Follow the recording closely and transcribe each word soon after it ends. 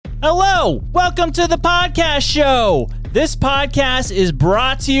Hello, welcome to the podcast show. This podcast is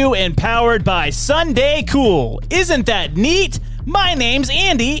brought to you and powered by Sunday Cool. Isn't that neat? My name's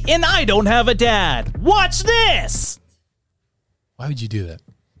Andy, and I don't have a dad. Watch this. Why would you do that?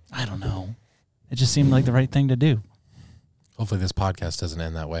 I don't know. It just seemed like the right thing to do. Hopefully this podcast doesn't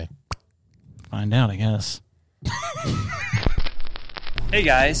end that way. Find out, I guess. Hey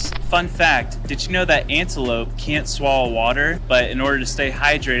guys, fun fact, did you know that antelope can't swallow water, but in order to stay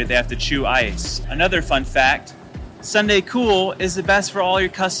hydrated they have to chew ice? Another fun fact, Sunday Cool is the best for all your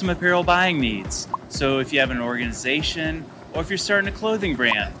custom apparel buying needs. So if you have an organization or if you're starting a clothing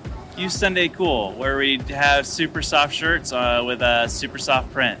brand, use Sunday Cool, where we have super soft shirts with super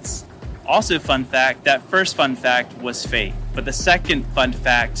soft prints. Also fun fact, that first fun fact was fake, but the second fun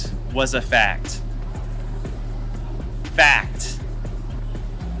fact was a fact. Fact.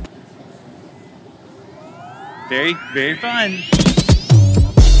 Very, very fun.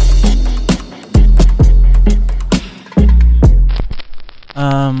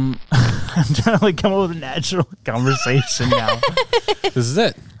 I'm trying to come up with a natural conversation now. This is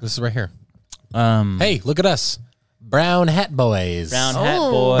it. This is right here. Hey, look at us. Brown hat boys. Brown hat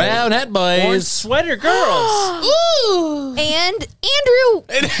boys. Brown hat boys. Orange sweater girls. Ooh. And Andrew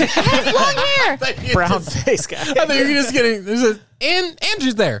has long hair. Brown face guy. I think you're just getting. And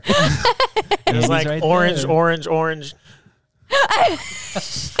Andrew's there. It was like right orange, there. orange.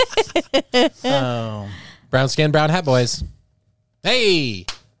 Oh. Brown skin, brown hat boys. Hey,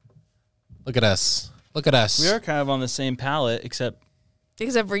 look at us. Look at us. We are kind of on the same palette, except,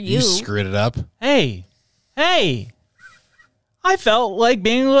 Except for You you. screwed it up. hey, I felt like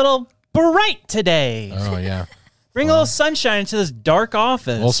being a little bright today. Oh yeah. Bring a little sunshine into this dark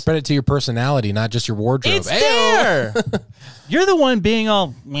office. Well, spread it to your personality, not just your wardrobe. It's Ayo. there. You're the one being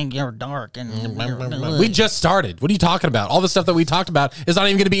all, you're dark. And We just started. What are you talking about? All the stuff that we talked about is not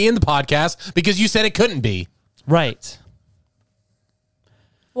even going to be in the podcast because you said it couldn't be. Right.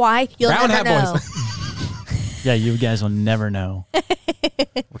 Why? You'll Brown never hat know. boys. Yeah, you guys will never know.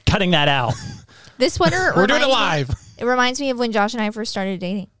 We're cutting that out. This sweater We're doing it reminds me- live. It reminds me of when Josh and I first started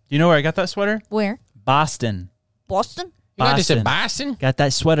dating. You know where I got that sweater? Where? Boston. Boston? You not just in Boston. Boston? Got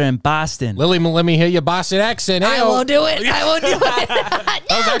that sweater in Boston. Lily, let me hear your Boston accent. I Ayo. won't do it. I won't do it. That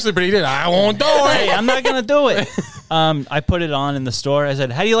was actually pretty good. I won't do Hey, it. I'm not going to do it. I put it on in the store. I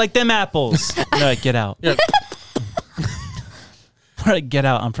said, how do you like them apples? They're like, get out. Yeah. We're like, get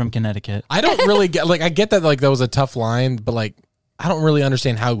out. I'm from Connecticut. I don't really get, I get that, that was a tough line, but, I don't really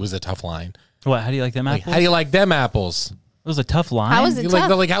understand how it was a tough line. What? How do you like them Like, apples? how do you like them apples? It was a tough line. How was it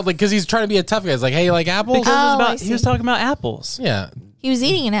tough? Because he's trying to be a tough guy. It's like, hey, you like apples? Because Oh, I he was see. talking about apples. Yeah. He was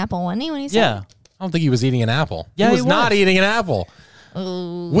eating an apple, wasn't he, when he said Yeah. I don't think he was eating an apple. Yeah, he was he not was. eating an apple.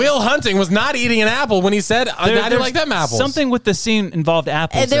 Will Hunting was not eating an apple when he said, I do There's like them apples. Something with the scene involved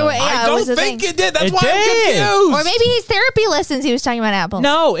apples. There though. were- yeah, I it don't was a think thing. it did. That's It why did. I'm confused. Or maybe his therapy lessons he was talking about apples.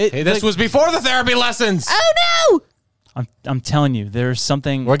 No, Hey, this was before the therapy lessons. Oh, no. I'm telling you, there's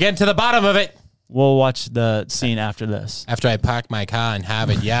something. We're getting to the bottom of it. We'll watch the scene after this. After I park my car in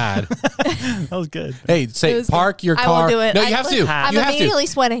Harvard Yard. That was good. Hey, say It was park good. your I car. won't do it. No, you have to. I'm You have to. immediately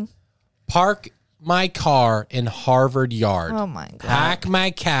sweating. Park my car in Harvard Yard. Oh, my God. Park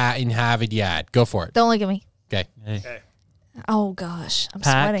my car in Harvard Yard. Go for it. Don't look at me. Okay. Oh, gosh. I'm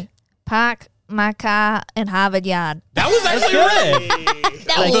Pack. sweating. Park my car in Harvard Yard. That was actually right.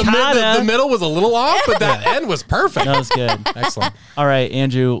 That Like, was- kinda. The middle was a little off, but that end was perfect. That was good. Excellent. All right,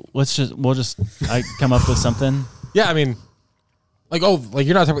 Andrew. We'll just come up with something. Yeah, I mean, you're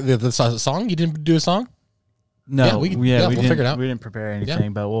not talking about the song? You didn't do a song? No, Yeah, we'll didn't, figure it out. We didn't prepare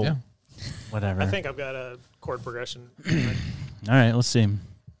anything, but we'll whatever. I think I've got a chord progression. All right, let's see.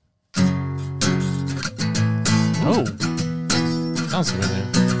 Oh, Sounds familiar.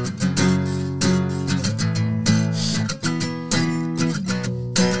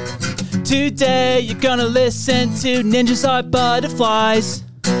 today you're gonna listen to Ninjas Are Butterflies.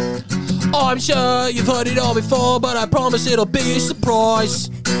 Oh, I'm sure you've heard it all before, but I promise it'll be a surprise.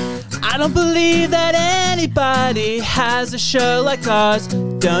 I don't believe that anybody has a show like ours,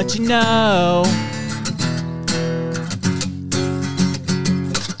 don't you know?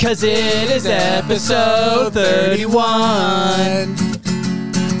 'Cause it is episode 31.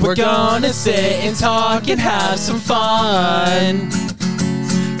 We're gonna sit and talk and have some fun.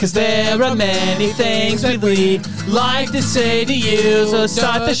 'Cause there are many things we'd like to say to you, so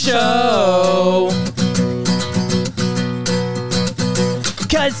start the show.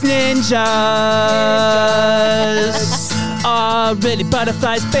 'Cause ninjas are really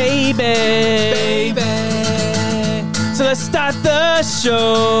butterflies, baby. So let's start the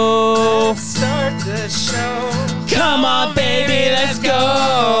show. Start the show. Come on, baby, let's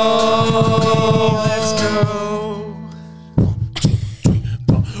go. Let's go.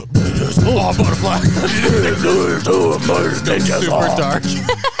 Oh, butterfly. Super dark.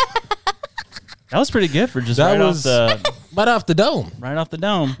 That was pretty good for just That right was right off the dome. right off the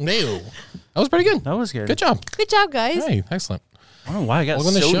dome. No. That was pretty good. That was good. Good job. Good job, guys. Hey, excellent. I don't know why I got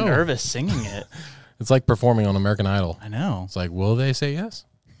Welcome to the so show. nervous singing it. It's like performing on American Idol. I know. It's like, will they say yes?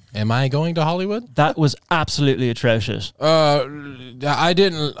 Am I going to Hollywood? That was absolutely atrocious. I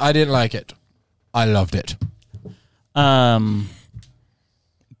didn't like it. I loved it.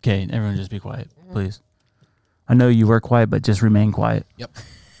 Okay, everyone just be quiet, please. I know you were quiet, but just remain quiet. Yep.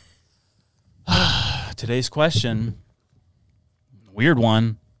 Today's question, weird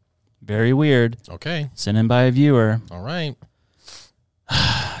one, very weird, Okay. sent in by a viewer. All right.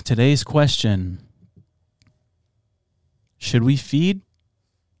 Today's question, should we feed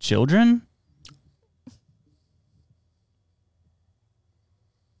children?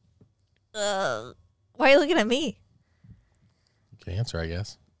 Why are you looking at me? Good answer, I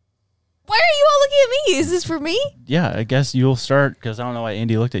guess. Why are you all looking at me? Is this for me? Yeah, I guess you'll start because I don't know why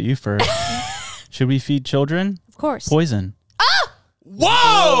Andy looked at you first. Should we feed children Of course. poison?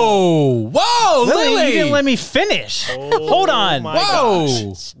 Whoa! Whoa, Lily! you didn't let me finish. Hold on. my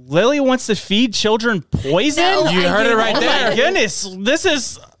Whoa! Lily wants to feed children poison? No, You I heard it didn't. right Oh there. my goodness. This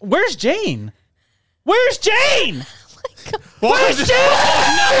is... Where's Jane? Where's Jane? Where's Jane?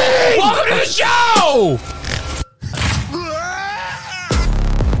 Welcome to the show!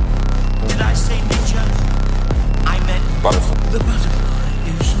 Did I say nature? I meant butterfly. The butterfly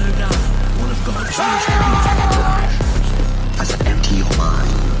is no doubt one of God's most beautiful creations. As empty your mind.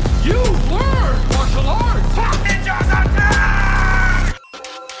 You learn martial arts!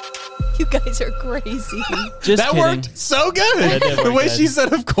 You guys are crazy. Just That kidding. worked so good. That did The work way good. she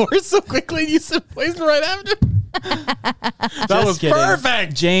said, of course, so quickly, and you said poison right after. That Just was kidding.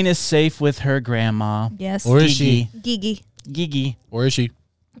 perfect. Jane is safe with her grandma. Yes. Where is she? Gigi. Gigi. Where is she?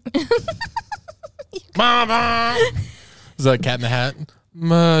 Mama. Is that Cat in the Hat?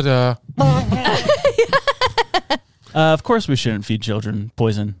 Murder. Of course we shouldn't feed children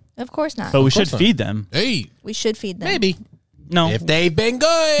poison, Of course not. but we should not. feed them. Hey, We should feed them. maybe. No. If they've been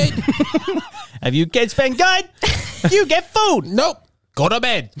good. Have you kids been good? You get food. Nope. Go to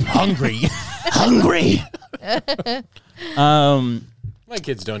bed. Hungry. Hungry. My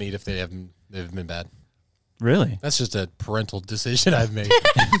kids don't eat if they've been bad. Really? That's just a parental decision I've made.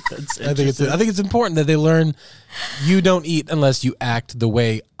 I think it's important that they learn you don't eat unless you act the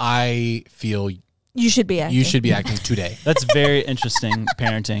way I feel You should be acting. you should be acting today. That's very interesting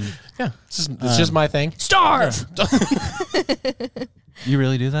parenting. Yeah, it's just my thing. Starve. You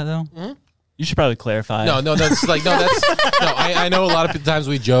really do that though? You should probably clarify. No, that's like no. I know a lot of times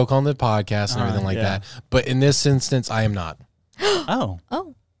we joke on the podcast and everything like yeah. that, but in this instance, I am not. Oh.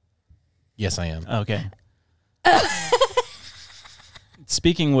 Oh. Yes, I am. Okay.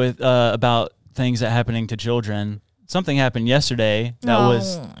 Speaking with about things that happening to children, something happened yesterday that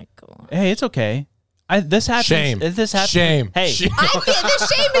was. Oh my god. Hey, it's okay. This happens. Shame. This happens. Shame. Hey, Shame. I feel the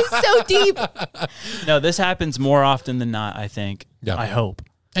shame is so deep. no, this happens more often than not. I think. Yeah. I hope.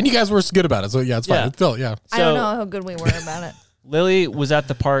 And you guys were good about it, so yeah, it's fine. Yeah. It's still, yeah. I don't know how good we were about it. Lily was at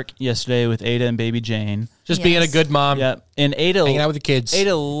the park yesterday with Ada and baby Jane. Just Yes. being a good mom. Yep. And Ada Hanging out with the kids.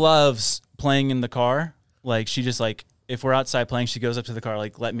 Ada loves playing in the car. Like she just like if we're outside playing, she goes up to the car,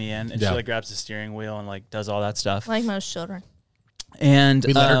 like let me in, and Yeah. she like grabs the steering wheel and like does all that stuff. Like most children. And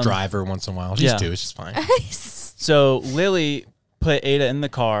We let her drive her once in a while. She's yeah. 2. It's just fine. So Lily put Ada in the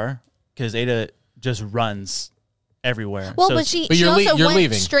car because Ada just runs everywhere. Well, So but she you're also you're went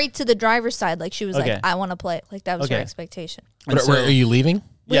leaving. straight to the driver's side. Like she was Okay. like, I want to play. Like that was her Okay. expectation. and But are you leaving?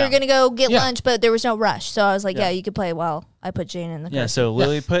 We Yeah. were going to go get Yeah. lunch, but there was no rush. So I was like, Yeah. yeah, you could play while I put Jane in the car. Yeah, so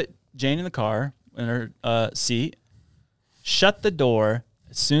Lily put Jane in the car in her seat, shut the door.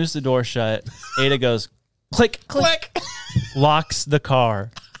 As soon as the door shut, Ada goes click, Click. locks the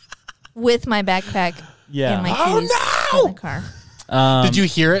car. With my backpack Yeah. and my Oh, keys no! in the car. Did you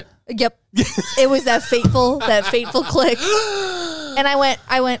hear it? Yep. It was that fateful click. And I went,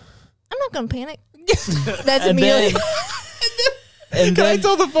 I'm not going to panic. That's And immediately. then, and Can I then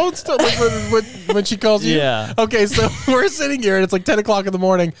tell the phone still like when she calls you? Yeah. Okay, so we're sitting here and it's like 10 o'clock in the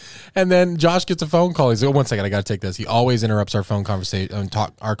morning, and then Josh gets a phone call. He's like, oh, 1 second, I got to take this. He always interrupts our phone conversation and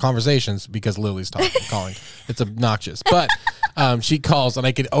our conversations because Lily's calling. It's obnoxious, but she calls and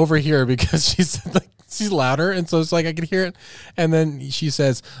I could overhear her because she's like she's louder, and so it's like I could hear it. And then she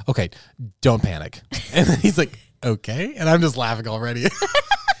says, "Okay, don't panic." And then he's like, "Okay," and I'm just laughing already.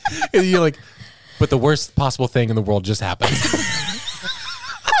 And you're like, but the worst possible thing in the world just happened.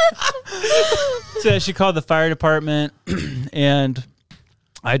 so she called the fire department, and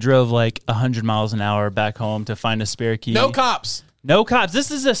I drove like 100 miles an hour back home to find a spare key. No cops. No cops.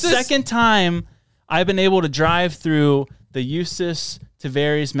 This is the second time I've been able to drive through the Eustis,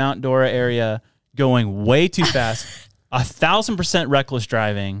 Tavares, Mount Dora area going way too fast. 1,000% reckless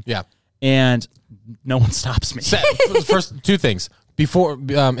driving. Yeah. And no one stops me. First, two things. Before,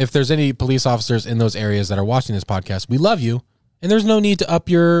 if there's any police officers in those areas that are watching this podcast, we love you. And there's no need to up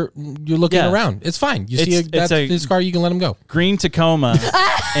you're looking around. It's fine. You see this car, you can let them go. Green Tacoma.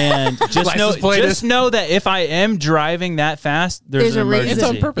 And just know that if I am driving that fast, there's an emergency. It's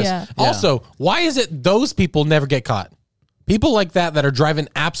on purpose. Yeah. Also, why is it those people never get caught? People like that are driving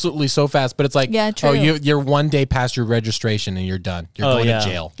absolutely so fast, but it's like, true. You're 1 day past your registration and you're done. You're going to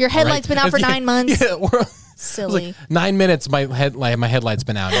jail. Your headlight's been out for 9 months. Yeah, Silly. Like 9 minutes, my headlight's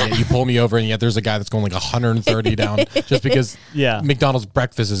been out. And yet you pull me over, and yet there's a guy that's going like 130 down just because McDonald's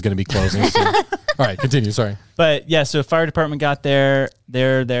breakfast is going to be closing soon. All right, continue. Sorry. But yeah, so fire department got there.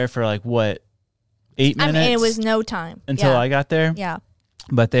 They're there for like what, 8 minutes? I mean, it was no time until I got there. Yeah.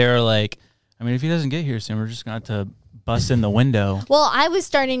 But they were like, I mean, if he doesn't get here soon, we're just going to have to bust in the window. Well, I was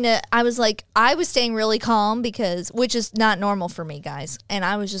staying really calm which is not normal for me, guys. And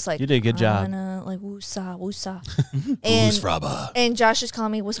I was just like, you did a good job. Like, woosah, woosah. and, and Josh is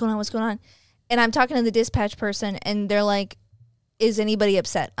calling me, what's going on? And I'm talking to the dispatch person, and they're like, is anybody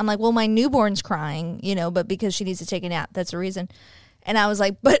upset? I'm like, well, my newborn's crying, but because she needs to take a nap, that's the reason. And I was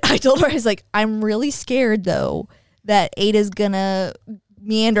like, but I told her, I was like, I'm really scared, though, that Ada's going to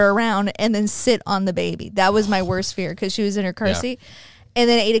meander around and then sit on the baby. That was my worst fear because she was in her car seat. And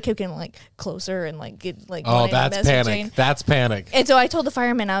then Ada kept getting like closer and like get like. Oh, that's panic. That's panic. And so I told the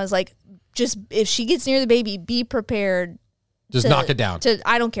fireman, I was like, just if she gets near the baby, be prepared. Just knock it down.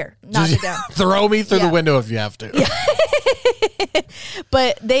 I don't care. Knock it down. Throw me through the window if you have to. Yeah.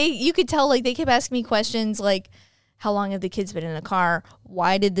 But you could tell like they kept asking me questions like, how long have the kids been in a car?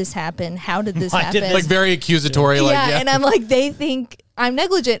 Why did this happen? How did this happen? Like very accusatory. Yeah, and I'm like, they think I'm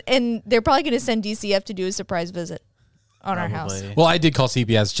negligent, and they're probably going to send DCF to do a surprise visit on our house. Well, I did call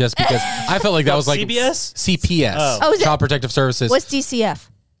CPS just because I felt like that was like CPS? CPS. Oh, Child Protective Services. What's DCF?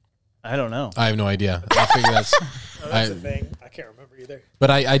 I don't know. I have no idea. I figure that's a thing. I can't remember either.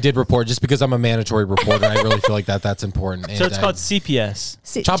 But I did report just because I'm a mandatory reporter. I really feel like that's important. So it's called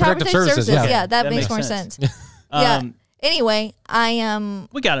CPS. Child Protective Services. Yeah, that makes more sense. Yeah. Anyway,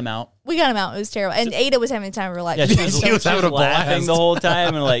 we got him out. It was terrible. And Ada was having the time of her life. Yeah, she was having a laughing blast the whole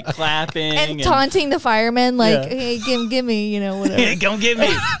time and like clapping and taunting the firemen, like, "Hey, give me, whatever. Don't give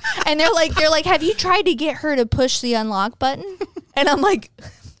me." And they're like, "Have you tried to get her to push the unlock button?" And I'm like,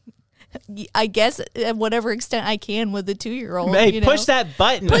 I guess at whatever extent I can with the 2-year-old. Hey, push that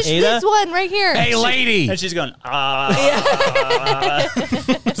button, push Ada. this one right here. Hey, lady. And she's going, It's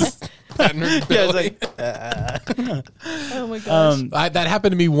like, oh my gosh. that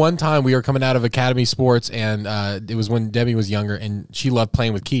happened to me one time. We were coming out of Academy Sports, and it was when Debbie was younger, and she loved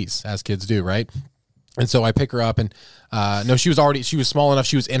playing with keys, as kids do, right? And so I pick her up, and she was small enough.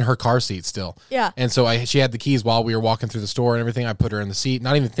 She was in her car seat still. Yeah. And so she had the keys while we were walking through the store and everything. I put her in the seat,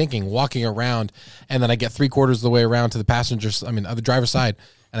 not even thinking, walking around, and then I get 3/4 of the way around to the driver's side,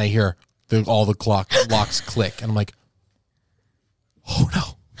 and I hear all the locks click, and I'm like, oh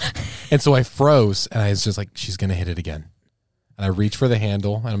no. And so I froze, and I was just like, she's going to hit it again. And I reached for the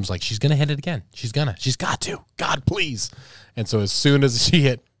handle, and I was like, she's going to hit it again. She's got to. God, please. And so as soon as she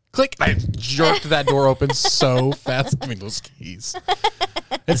hit, click, I jerked that door open so fast. I mean, those keys.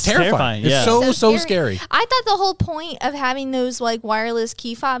 It's terrifying. Yeah. It's so scary. I thought the whole point of having those like wireless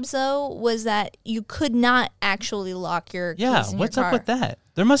key fobs, though, was that you could not actually lock your keys in what's your car. up with that?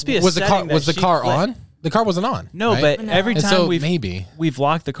 There must be a Was setting the car on? The car wasn't on. No, right? but every And time so we've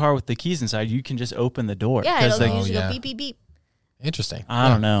locked the car with the keys inside, you can just open the door. Yeah, it'll like, usually go beep, beep, beep. Interesting. I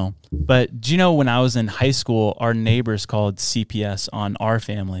don't know. But do you know when I was in high school, our neighbors called CPS on our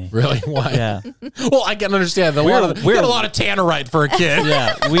family? Really? Why? Yeah. Well, I can understand. We had a lot of tannerite for a kid.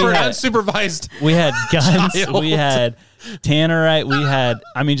 Yeah. For an unsupervised. We had guns. child. We had tannerite. We had,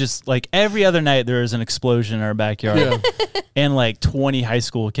 just like every other night there was an explosion in our backyard. Yeah. And like 20 high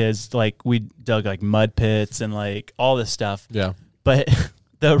school kids, like we dug like mud pits and like all this stuff. Yeah. But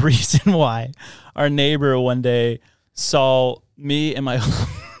the reason why our neighbor one day saw me and my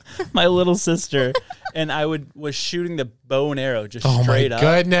little sister, and I was shooting the bow and arrow just straight up. Oh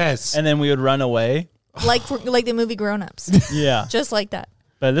my goodness! And then we would run away, like the movie Grown Ups. Yeah, just like that.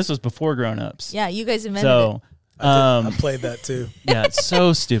 But this was before Grown Ups. Yeah, you guys invented it. I played that too. Yeah, it's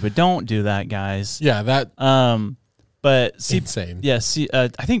so stupid. Don't do that, guys. Yeah, that. But insane. Yeah, I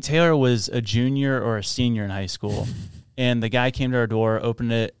think Taylor was a junior or a senior in high school, and the guy came to our door,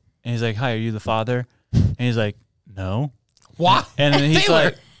 opened it, and he's like, "Hi, are you the father?" And he's like, "No." What? And then he's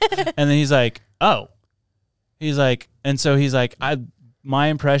Taylor. like, oh, he's like, and so he's like, my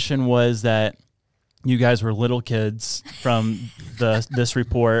impression was that you guys were little kids from this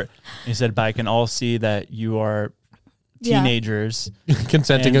report. He said, but I can all see that you are teenagers,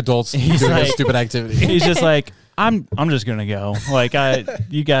 Consenting And adults he's doing like- a stupid activity. He's just like, I'm just gonna go. Like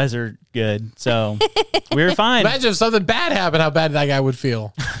you guys are good, so we were fine. Imagine if something bad happened, how bad that guy would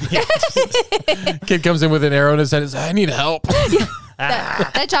feel. Kid comes in with an arrow in his head and says, I need help.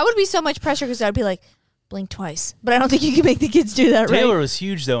 That job would be so much pressure because I'd be like, blink twice. But I don't think you can make the kids do that, Taylor right? was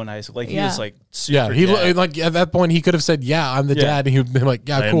huge though in high school. Like he Yeah. was like super Yeah, he dad. like at that point he could have said, "Yeah, I'm the Yeah. dad," and he'd been like,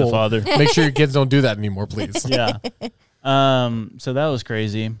 "Yeah, I am the cool. father." Make sure your kids don't do that anymore, please." Yeah. So that was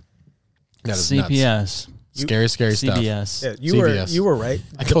crazy. That is nuts. CPS, Scary stuff. CBS. Yeah, CVS. you were right.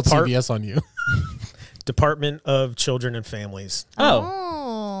 I called CVS on you. Department of Children and Families.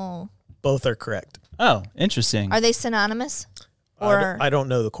 Oh, Both are correct. oh, interesting. Are they synonymous? Or I don't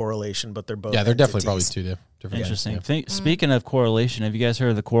know the correlation, but they're both. Yeah, they're definitely probably entities. two different. Interesting. Yeah. Speaking of correlation, have you guys heard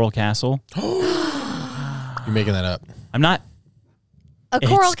of the Coral Castle? You're making that up. I'm not. a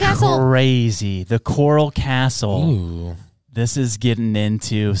coral It's castle? crazy. The Coral Castle. Ooh. This is getting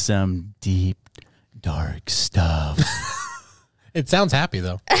into some deep, dark stuff. It sounds happy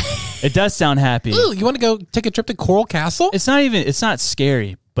though. It does sound happy. Ooh, you want to go take a trip to Coral Castle? It's not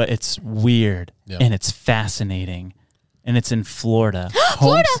scary, but it's weird Yeah. and it's fascinating. And it's in Florida.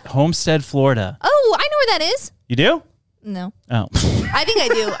 Florida? Homestead, Florida. Oh, I know where that is. You do? No. Oh. I think I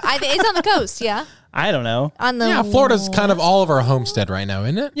do. It's on the coast, yeah. I don't know. On the Yeah, Florida's kind of all over homestead right now,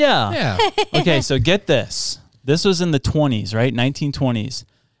 isn't it? Yeah. Yeah. Okay, so get this. This was in the 20s, right? 1920s.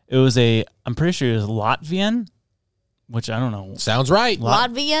 It was I'm pretty sure it was Latvian, which I don't know. Sounds right.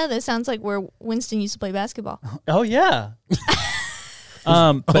 Latvia. That sounds like where Winston used to play basketball. Oh, yeah.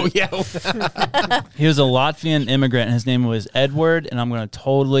 Oh yeah. He was a Latvian immigrant, and his name was Edward, and I'm going to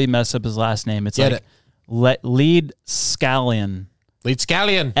totally mess up his last name. It's Get Lead Scallion. Lead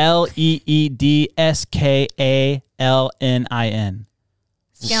Scallion.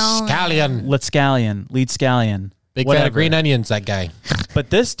 Leedskalnin. Scallion. Lead Scallion. Big fan Whatever. of green onions, that guy. But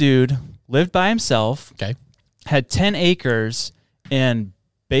this dude lived by himself, Okay. had 10 acres, and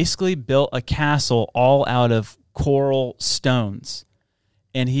basically built a castle all out of coral stones.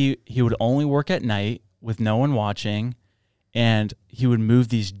 And he would only work at night with no one watching, and he would move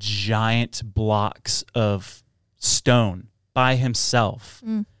these giant blocks of stone by himself.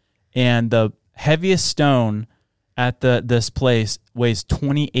 And the heaviest stone at this place weighs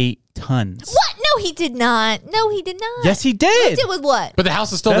 28 tons. What? No, he did not. No, he did not. Yes, he did. Moved it with what? But the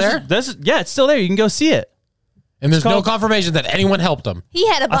house is still there, Yeah, it's still there. You can go see it. and there's no called- confirmation that anyone helped him. He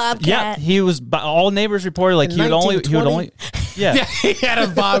had a Yeah, bobcat. he was. All neighbors reported like In he would only. 1920? Yeah, He had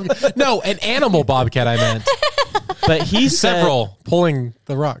a an animal bobcat. I meant but he said several pulling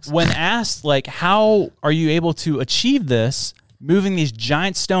the rocks. when asked like, how are you able to achieve this, moving these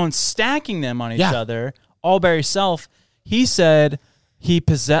giant stones, stacking them on each Yeah. other, all by yourself? He said he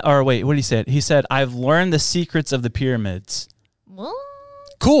possessed. Or wait, what did he say? He said, "I've learned the secrets of the pyramids," What?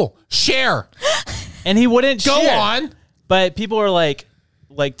 Cool. Share. and he wouldn't Go share. on. But people are like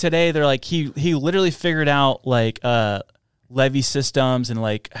today they're like he literally figured out like levee systems and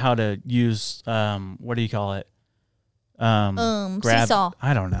like how to use what do you call it? Seesaw.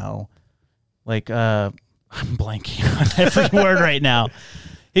 I don't know. Like I'm blanking on every word right now.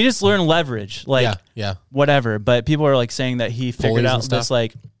 He just learned leverage, like Yeah. whatever. But people are like saying that he figured Pulleys out and stuff. this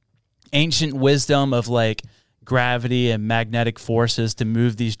like ancient wisdom of like gravity and magnetic forces to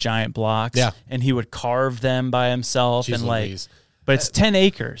move these giant blocks. Yeah. And he would carve them by himself Jeez and like Louise. but it's 10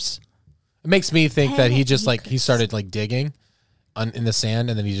 acres. It makes me think that he just he started like digging in the sand,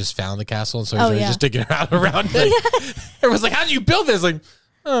 and then he just found the castle, and so he's Oh, yeah. just digging around it. Everyone's like, "How did you build this?" Like,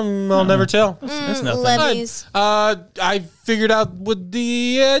 I'll never tell. That's nothing. Levies. I figured out what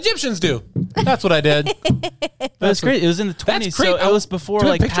the Egyptians do. That's what I did. But it's great. It was in the 20s, so great. it was before Do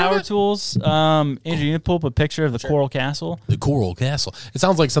you have a like picture of power it? tools. Andrew, you can pull up a picture of the Coral Castle, The Coral Castle. It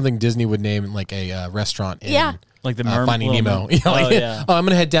sounds like something Disney would name like a restaurant in Yeah. like the Finding Little Nemo. Mer- Yeah, like, Oh yeah, I'm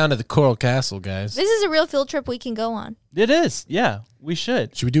gonna head down to the Coral Castle, guys. This is a real field trip we can go on. it is. Yeah, we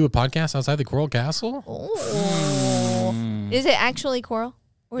should. Should we do a podcast outside the Coral Castle? Oh. Is it actually coral?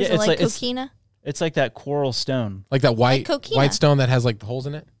 Or is Yeah, it it's like like- it's- coquina? It's like that coral stone. Like that white coquina. white stone that has like the holes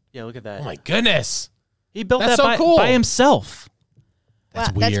in it? Yeah, look at that. Oh my goodness. He built That's that so cool. by himself,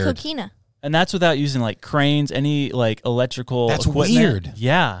 That's Wow, that's weird. coquina. and that's without using like cranes, any like electrical. That's equipment. weird.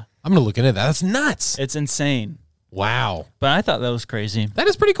 Yeah, I'm gonna look into that. That's nuts. it's insane. Wow. But I thought that was crazy. That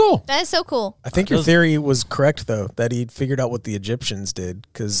is pretty cool. That is so cool. I think your Those- theory was correct, though, that he figured out what the Egyptians did,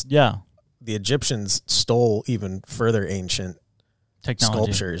 because Yeah, the Egyptians stole even further ancient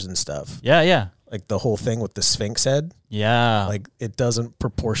Technology. sculptures and stuff. Yeah. Like the whole thing with the Sphinx head, Yeah. like it doesn't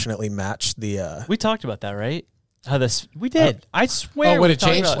proportionately match the. We talked about that, right? How this we did. I swear. when we it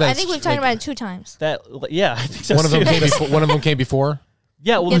talked changed about that- I think we've talked about it 2 times. that. Yeah, I think so. One of them too. came before. One of them came before.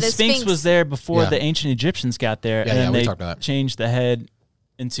 Yeah, well, Yeah, the the Sphinx Sphinx. was there before Yeah. the ancient Egyptians got there, Yeah, and then we they talked about that. changed the head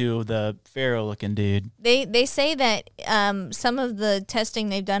into the pharaoh-looking dude. They say that some of the testing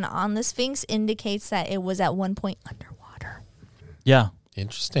they've done on the Sphinx indicates that it was at one point underwater. Yeah,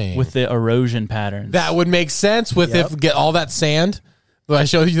 Interesting. with the erosion patterns. that would make sense with Yep. if get all that sand. Will I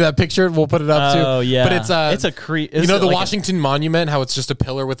show you that picture? We'll put it up too. Oh yeah, But it's a you know the Washington Monument, how it's just a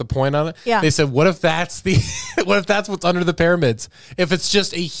pillar with a point on it? Yeah. They said, what if that's the what if that's what's under the pyramids? If it's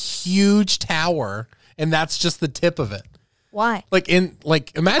just a huge tower and that's just the tip of it. Why? Imagine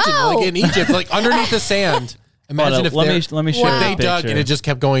Oh. like in Egypt, like underneath the sand. Imagine if let they're- me show Wow. you they the dug picture. and it just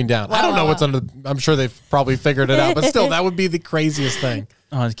kept going down. I don't know what's under. I'm sure they've probably figured it out, but still, that would be the craziest thing.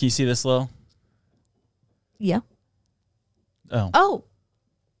 Oh, can you see this low? Yeah. Oh, Oh,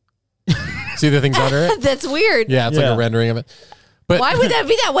 See the things under it? that's weird. Yeah, it's like Yeah. a rendering of it. But Why would that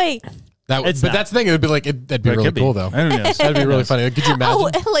be that way? that would, It's but not. that's the thing. It would be like that'd be But it really could be. cool though. I don't know. That'd be really funny. Could you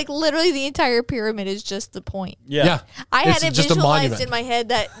imagine? Oh, like literally the entire pyramid is just the point. Yeah. I It's had it just a visualized monument. in my head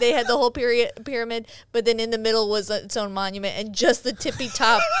that they had the whole pyramid, but then in the middle was its own monument, and just the tippy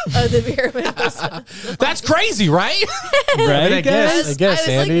top of the pyramid was. That's crazy, right? Right, I guess, guys? I guess, I was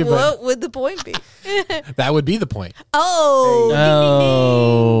Andy, like, but what would the point be? that would be the point. Oh,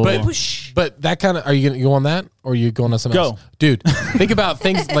 Oh, But that kind of, are you going to go on that or are you going on something Go. else? Dude, think about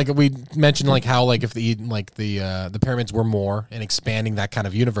things like we mentioned, like how, like if the pyramids were more and expanding that kind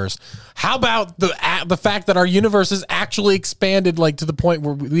of universe. How about the fact that our universe is actually expanded, like to the point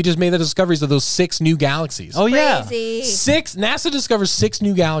where we just made the discoveries of those 6 new galaxies. oh yeah, crazy. 6, NASA discovers 6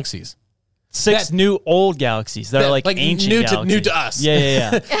 new galaxies. 6 That- new old galaxies that are like ancient new galaxies. to us.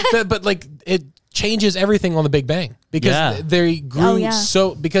 Yeah. but like it changes everything on the Big Bang because Yeah. they grew Oh, yeah.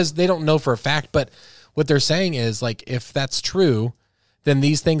 so, because they don't know for a fact, but what they're saying is like if that's true, then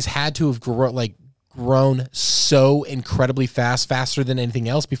these things had to have grown so incredibly fast, faster than anything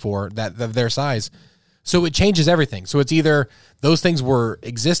else before that of their size. So it changes everything. So it's either those things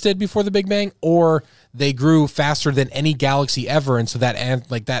existed before the Big Bang, or they grew faster than any galaxy ever, and so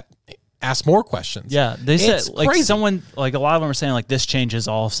that asks more questions. Yeah, they It's said like crazy. someone like a lot of them are saying like this changes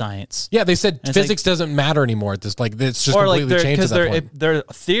all of science. Yeah, they said it's physics doesn't matter anymore. At this, like it's just Or like completely changed at that point. their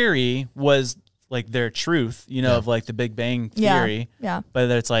theory was like their truth, of like the Big Bang theory. Yeah. But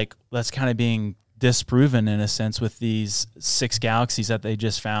it's like that's kind of being disproven in a sense with these 6 galaxies that they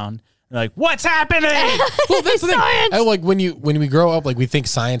just found. They're like, what's happening? Well, that's the thing. I, like when we grow up, like we think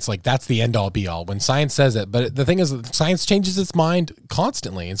science, like that's the end all be all. When science says it, but the thing is, that science changes its mind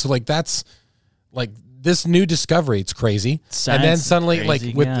constantly, and so like that's like this new discovery. It's crazy, Science and then is suddenly,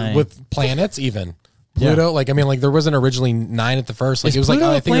 crazy like guy. with planets, even Pluto. Like I mean, like there wasn't originally 9 at the first. Like Is it was Pluto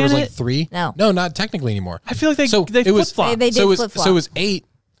like a I think there was like planet? 3. No. not technically anymore. I feel like they it was flip-flop. They did so it was flip-flop. so it was 8.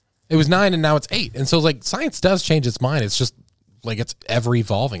 It was 9, and now it's 8. And so like science does change its mind. It's just like it's ever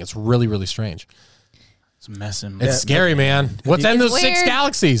evolving. It's really really strange. It's messing. It's scary, man. What's in those 6 weird.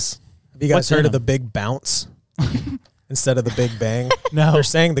 galaxies? Have you guys What's in heard of them? the Big Bounce instead of the Big Bang? No. They're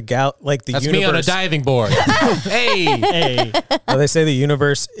saying the That's universe. me on a diving board. Hey, Hey, Well, they say the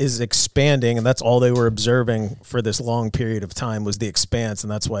universe is expanding, and that's all they were observing for this long period of time was the expanse,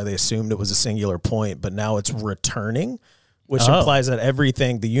 and that's why they assumed it was a singular point. But now it's returning, which Oh. implies that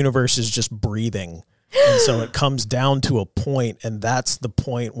the universe is just breathing. And so it comes down to a point, and that's the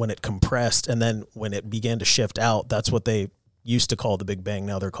point when it compressed, and then when it began to shift out, that's what they used to call the Big Bang.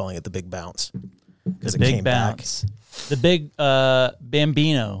 Now they're calling it the Big Bounce because the it big came back. bounce, the big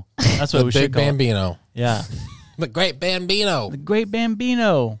Bambino. That's what the we big should call it. Bambino, Yeah, the great Bambino. the great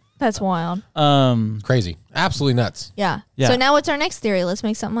Bambino. That's wild. Crazy, absolutely nuts. Yeah. Yeah. So now what's our next theory? Let's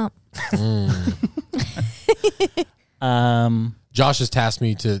make something up. Josh has tasked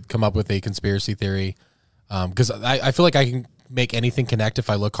me to come up with a conspiracy theory because I feel like I can make anything connect if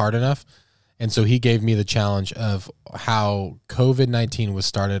I look hard enough. And so he gave me the challenge of how COVID-19 was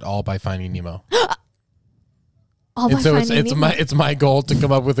started all by Finding Nemo. All by And so Finding Nemo. it's my goal to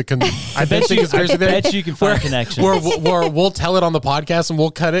come up with a I bet you can find connections. where we'll tell it on the podcast and we'll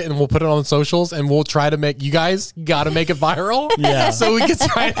cut it and we'll put it on the socials and we'll try to make you guys got to make it viral. Yeah. So we can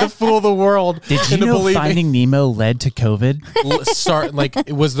try to fool the world. Did you into know believing- Finding Nemo led to COVID? start like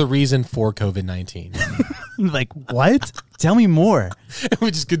it was the reason for COVID-19. Like what? Tell me more.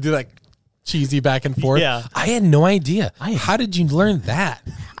 We just could do like cheesy back and forth. Yeah. I had no idea. How did you learn that?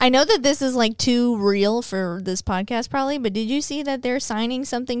 I know that this is like too real for this podcast probably, but did you see that they're signing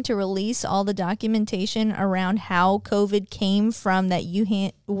something to release all the documentation around how COVID came from that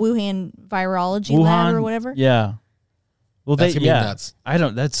Wuhan virology lab or whatever? Yeah. Well, That's gonna be nuts. I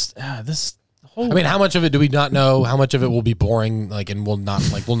don't. That's this whole. I mean, how much of it do we not know? How much of it will be boring, like, and we'll not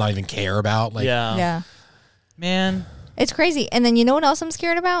even care about? Like, Yeah. Man. It's crazy. And then you know what else I'm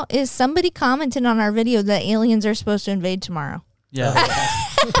scared about? Is somebody commented on our video that aliens are supposed to invade tomorrow. Yeah.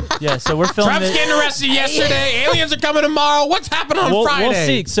 Yeah. So we're filming. Trump's getting arrested yesterday. Aliens are coming tomorrow. What's happening on Friday? We'll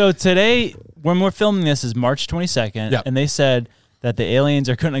see. So today, when we're filming this, is March 22nd, Yep. and they said that the aliens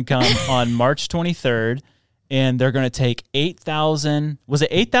are going to come on March 23rd, and they're going to take 8,000. Was it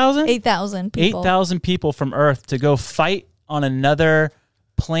 8,000? 8,000 people. 8,000 people from Earth to go fight on another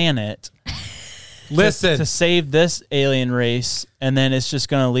planet. Listen, to save this alien race, and then it's just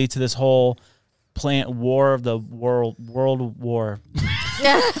going to lead to this whole war of the world war.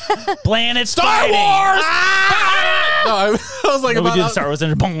 Planet Star fighting. Wars. No, I was like, No, we about did Star Wars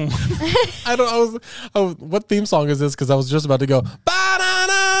and boom. I was what theme song is this? Because I was just about to go.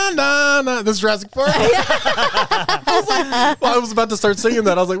 Ba-da-na-na-na. This is Jurassic Park. I was about to start singing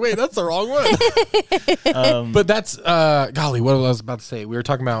that. I was like, wait, that's the wrong one. But that's golly, what I was about to say. We were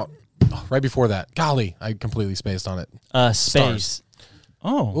talking about right before that. Golly, I completely spaced on it. Space. Stars.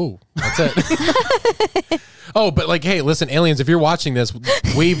 Oh, Ooh, that's it. Oh, but like, hey, listen, aliens, if you're watching this,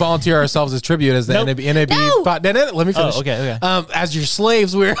 we volunteer ourselves as tribute as the Nope. NAB. No. Let me finish. Oh, okay. As your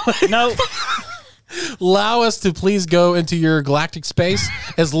slaves, we're like, No. allow us to please go into your galactic space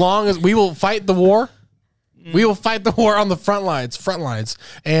as long as we will fight the war. We will fight the war on the front lines.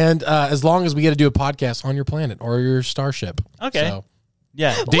 And as long as we get to do a podcast on your planet or your starship. Okay. So,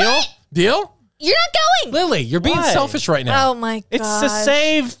 Yeah. deal? You're not going. Lily, you're being Why? selfish right now. Oh my god. It's to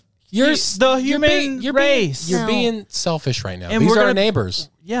save the human race. You're No. being selfish right now. And These we're are our gonna- neighbors.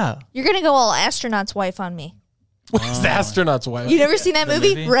 Yeah. You're gonna go all astronaut's wife on me. What's the astronaut's wife? You never seen that The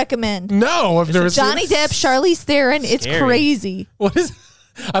movie? movie? Recommend. No, I've never seen Johnny it. Depp, Charlize Theron. It's Scary. crazy. What is?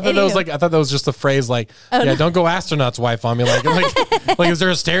 I thought that was just a phrase like, yeah, don't go astronaut's wife on me. Like, is there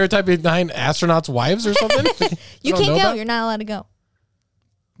a stereotype behind astronauts' wives or something? You don't can't know go. about? You're not allowed to go.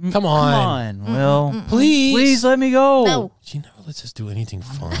 Come on. Come on, Will. Please let me go. No. You never lets us do anything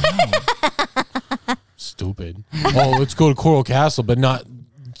fun. Stupid. Oh, let's go to Coral Castle, but not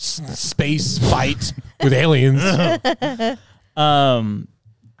space fight with aliens.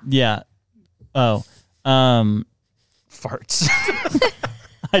 Yeah. Oh. Farts.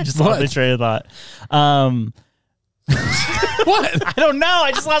 I just lost my train of thought. What? I don't know.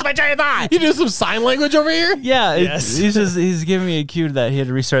 I just lost my train of thought. You do some sign language over here? Yeah. Yes. He's giving me a cue that he had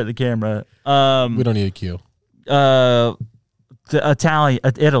to restart the camera. We don't need a cue. Italy.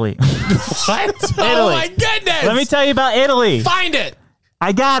 What? Oh my goodness! Let me tell you about Italy. Find it.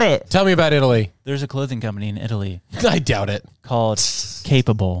 I got it. Tell me about Italy. There's a clothing company in Italy I doubt it. called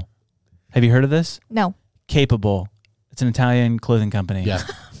Capable. Have you heard of this? No. Capable. It's an Italian clothing company.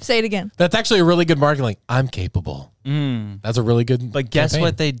 Say it again. That's actually a really good marketing. Like, I'm capable. That's a really good. But guess campaign.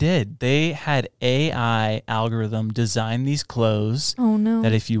 what they did? They had AI algorithm design these clothes Oh no.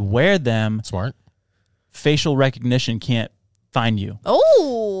 that if you wear them, Smart. facial recognition can't find you.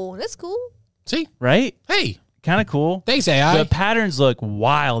 Oh, that's cool. See, Right? hey, Kind of cool. thanks AI. The patterns look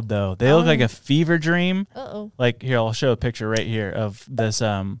wild though. They look like a fever dream. Uh-oh. Like here, I'll show a picture right here of this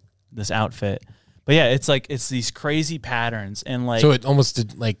this outfit. But yeah, it's these crazy patterns and like So it almost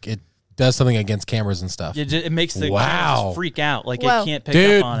it does something against cameras and stuff. it makes the Wow. cameras freak out. Like Whoa. it can't pick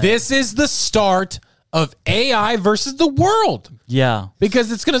Dude, up on it. this is the start of AI versus the world Yeah. because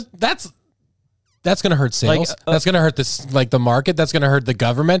that's gonna hurt sales. Like, That's gonna hurt the market. That's gonna hurt the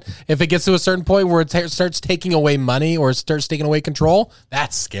government. If it gets to a certain point where it starts taking away money or starts taking away control,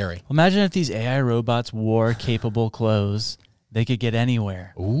 that's scary. Imagine if these AI robots wore capable clothes. They could get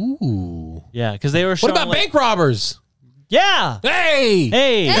anywhere. Ooh. Yeah, because they were What showing about bank robbers? Yeah. Hey.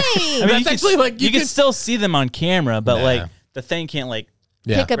 Hey. I mean, That's you could- actually like you can still see them on camera, but Nah. like the thing can't like.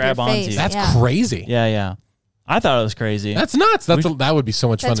 Yeah. Pick up Grab your onto face. you. That's yeah. crazy. Yeah. I thought it was crazy. That's nuts. That would be so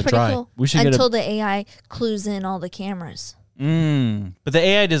much That's fun to pretty try. cool. We should get a- Until the AI clues in all the cameras. But the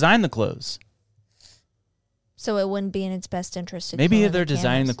AI designed the clothes. So it wouldn't be in its best interest to Maybe clue in they're the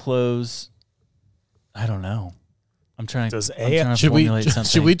designing the cameras. clothes. I don't know. I'm trying. Does I'm AI trying to Should we formulate something.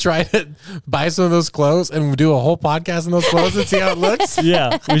 should we try to buy some of those clothes and do a whole podcast in those clothes and see how it looks?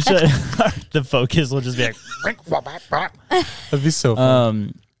 Yeah, we should. The focus will just be like. That'd be so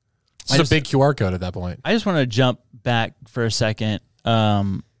fun. I Just a big QR code at that point. I just want to jump back for a second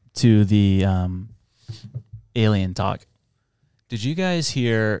to the alien talk. Did you guys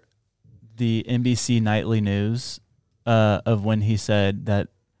hear the NBC Nightly News of when he said that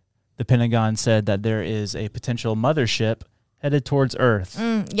the Pentagon said that there is a potential mothership headed towards Earth.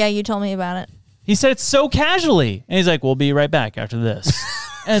 Yeah, you told me about it. He said it so casually. And he's like, we'll be right back after this.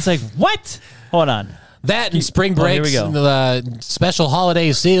 And it's like, what? Hold on. That and spring here breaks, we go. the special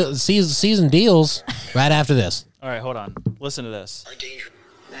holiday season deals right after this. All right, hold on. Listen to this.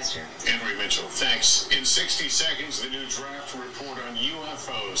 Henry Mitchell, thanks. In 60 seconds, the new draft report on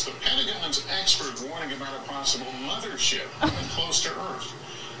UFOs. The Pentagon's expert warning about a possible mothership coming close to Earth.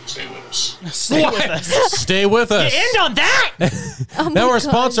 Stay with us. Stay with us. Stay with us. End on that. Now our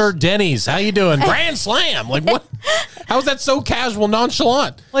sponsor, Denny's. How you doing? Grand Slam. Like what? How is that so casual,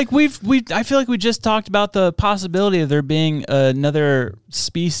 nonchalant? Like I feel like we just talked about the possibility of there being another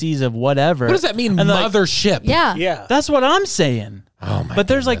species of whatever. What does that mean, And mothership? Yeah. Yeah. That's what I'm saying. Oh my But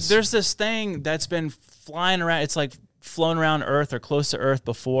there's goodness. there's this thing that's been flying around. It's like flown around Earth or close to Earth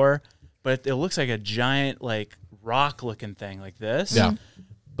before, but it looks like a giant like rock looking thing like this. Yeah.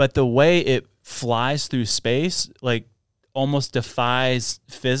 But the way it flies through space, like almost defies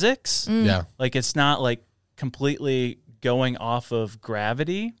physics. Yeah. Like it's not like completely going off of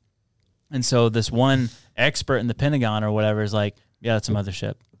gravity. And so this one expert in the Pentagon or whatever is like, yeah, it's a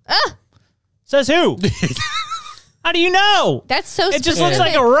mothership. Says who? How do you know? That's so It just specific. looks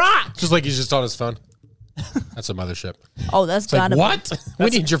like a rock. Just like he's just on his phone. That's a mothership. Oh, that's It's like, gotta what? We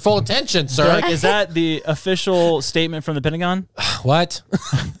need your full attention, sir. Like, is that the official statement from the Pentagon? What?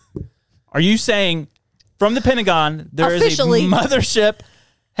 Are you saying from the Pentagon there is Officially. a mothership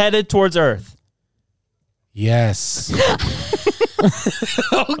headed towards Earth? Yes.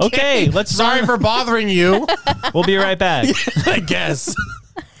 Okay, let's Sorry for bothering you. We'll be right back. I guess.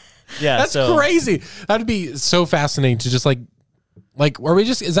 Yeah, That's so crazy. That'd be so fascinating to just like, are we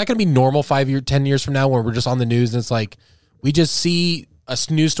just, is that going to be normal 10 years from now where we're just on the news and it's like, we just see a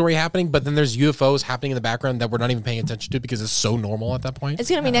news story happening, but then there's UFOs happening in the background that we're not even paying attention to because it's so normal at that point? It's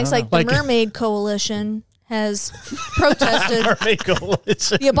gonna be next. Like the Like- Mermaid Coalition has protested. Mermaid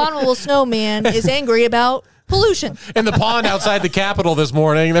Coalition. The abominable snowman is angry about pollution. In the pond outside the Capitol this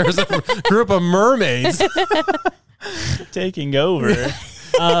morning, there's a group of mermaids. taking over.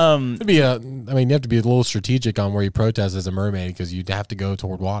 It'd be you have to be a little strategic on where you protest as a mermaid because you'd have to go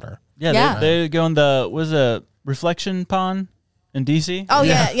toward water. Yeah, Yeah. they go in the reflection pond in DC. Oh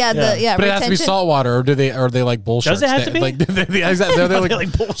yeah. But it has to be retention. saltwater, or are they like bull sharks? Does it have to be? Like, exactly. They're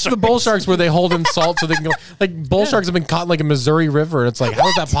like bull the bull sharks where they hold in salt so they can go. Like bull sharks have been caught in like a Missouri river. And it's like, how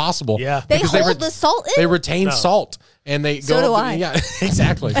is that possible? Yeah. They Because hold the salt in. They retain salt. And they So go. do I. Yeah,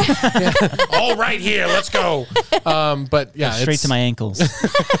 exactly. Yeah. All right, here, let's go. But yeah, Straight to my ankles.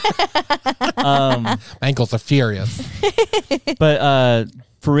 my ankles are furious. But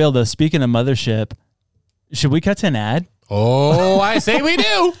for real though, speaking of mothership, should we cut to an ad? Oh, I say we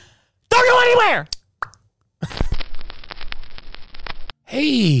do. Don't go anywhere.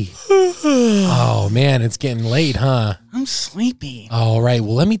 Hey. Oh man, it's getting late, huh? I'm sleepy. All right.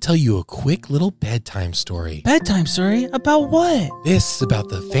 Well, let me tell you a quick little bedtime story. Bedtime story about what? This is about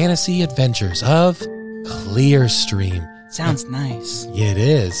the fantasy adventures of Clearstream. Sounds nice. Yeah, it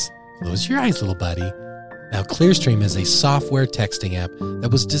is. Close your eyes, little buddy. Now, Clearstream is a software texting app that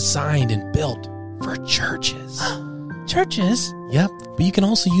was designed and built for churches. Churches? Yep, but you can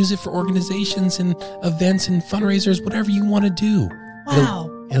also use it for organizations and events and fundraisers, whatever you want to do. Wow.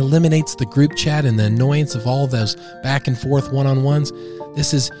 It eliminates the group chat and the annoyance of all those back and forth one-on-ones.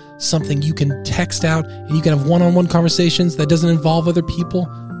 This is something you can text out and you can have one-on-one conversations that doesn't involve other people.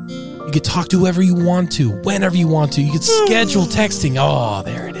 You can talk to whoever you want to, whenever you want to. You can schedule texting. Oh,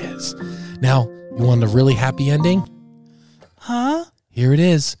 there it is. Now, you want a really happy ending? Huh? Here it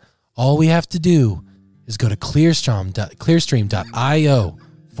is. All we have to do is go to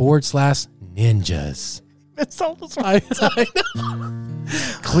clearstream.io/ninjas. It's almost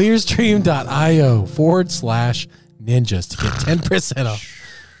Clearstream.io/ninjas to get 10% off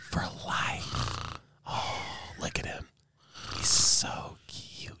for life. Oh, look at him. He's so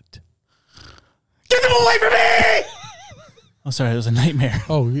cute. Get them away from me! Oh, sorry, it was a nightmare.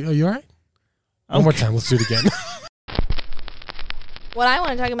 Oh, you all right? One more time. Let's do it again. What I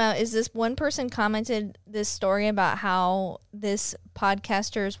want to talk about is this one person commented this story about how this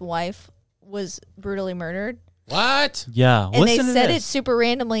podcaster's wife was brutally murdered. What? Yeah, And they listen to said it this. super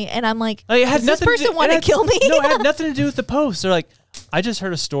randomly. And I'm like, Like, it had does this nothing to person do- want it to had- kill me? No, it had nothing to do with the post. They're like, I just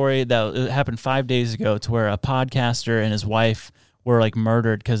heard a story that it happened 5 days ago to where a podcaster and his wife were like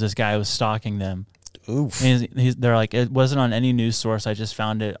murdered because this guy was stalking them. Oof. And they're like, it wasn't on any news source. I just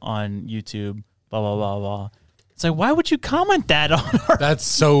found it on YouTube. Blah blah blah blah. It's like, why would you comment that on our... That's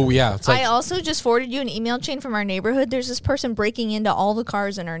so, yeah. It's like, I also just forwarded you an email chain from our neighborhood. There's this person breaking into all the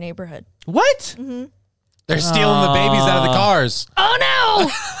cars in our neighborhood. What? they're stealing the babies out of the cars. Oh no!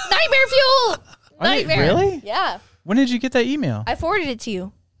 Nightmare fuel! Are they- Nightmare. really? Yeah. When did you get that email? I forwarded it to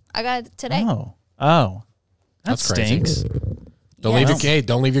you. I got it today. Oh. That That's crazy. stinks. Don't leave your kid.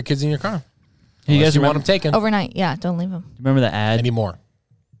 Don't leave your kids in your car. Hey, you Unless guys you want remember, them taken Overnight. Yeah, don't leave them. remember the ad? anymore.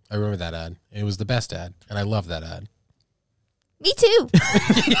 I remember that ad. It was the best ad, and I love that ad. Me too.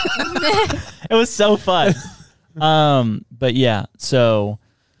 It was so fun. But yeah, so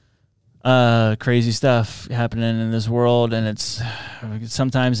crazy stuff happening in this world, and it's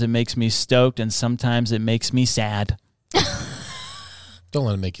sometimes it makes me stoked and sometimes it makes me sad. Don't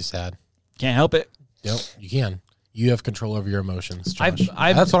let it make you sad. Can't help it. Yep, you can. You have control over your emotions, Josh.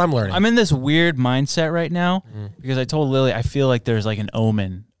 I've- That's what I'm learning. I'm in this weird mindset right now because I told Lily I feel like there's like an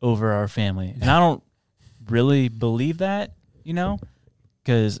omen over our family, and I don't really believe that, you know,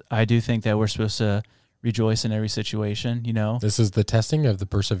 because I do think that we're supposed to rejoice in every situation, you know. This is the testing of the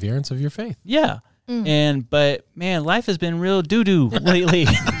perseverance of your faith. Yeah. But man, life has been real doo-doo lately.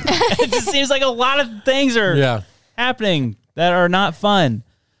 It just seems like a lot of things are happening that are not fun.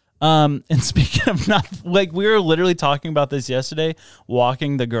 And speaking of not, like, we were literally talking about this yesterday,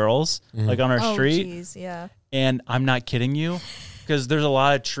 walking the girls like on our street. Geez, yeah. And I'm not kidding you, because there's a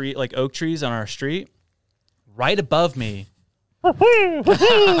lot of like oak trees on our street. Right above me, I'm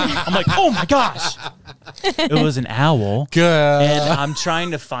like, oh my gosh, it was an owl. Good. And I'm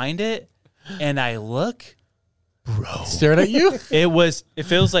trying to find it, and I look, bro, Staring at you? it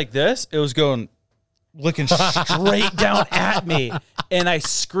feels like this. It was looking straight down at me, and I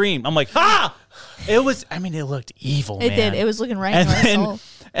screamed. I'm like, ah! It looked evil, It man. did. It was looking right in my soul.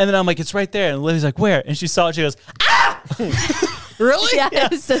 And then I'm like, it's right there. And Lily's like, where? And she saw it. She goes, ah! Really? Yeah,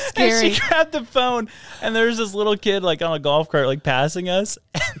 it was so And scary. she grabbed the phone, and there's this little kid like on a golf cart like passing us,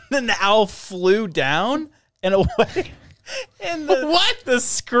 and then the owl flew down and away. And the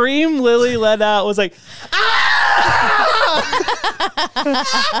scream Lily let out was like,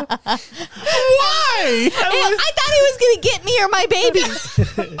 Why? I thought he was going to get me or my babies.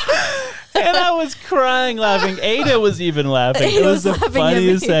 and I was crying laughing. Ada was even laughing. It Ada was was the laughing at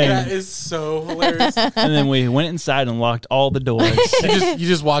funniest me. thing. That is so hilarious. And then we went inside and locked all the doors. You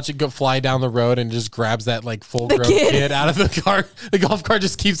just watch it go fly down the road and just grabs that like full grown kid out of the car. The golf cart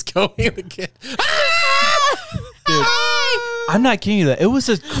just keeps going. The kid. Dude, I'm not kidding you. That it was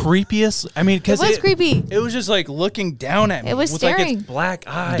the creepiest. I mean, because It was creepy. It was just like looking down at me. It was with like staring. its black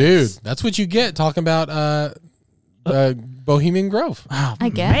eyes, Dude, that's what you get talking about Bohemian Grove. I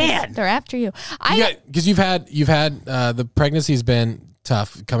guess. man. They're after you. Because you've had the pregnancy's been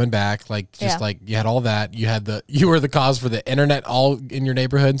tough coming back. Like just Yeah. like you had all that. You were the cause for the internet all in your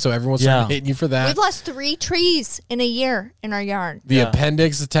neighborhood, so everyone's started hitting you for that. We've lost 3 trees in a year in our yard. The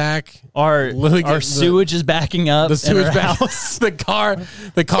appendix attack. Our Lily getting sewage is backing up. The in sewage our back. house. the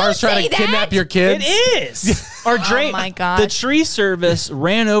car's trying say to kidnap that. your kids. It is. Our drain. my gosh. The tree service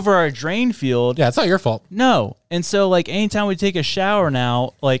ran over our drain field. Yeah, it's not your fault. No. And so like anytime we take a shower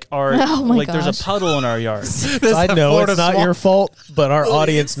now, like Oh my there's gosh. a puddle in our yard. I know Florida it's not swamp. your fault, but our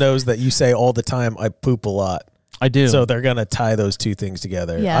audience knows that you say all the time, I poop a lot. I do. So they're going to tie those two things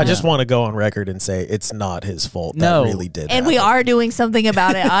together. Yeah. I just want to go on record and say it's not his fault. No. That really did And we happen. are doing something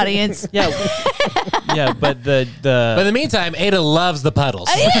about it, audience. yeah. Yeah, but But in the meantime, Ada loves the puddles.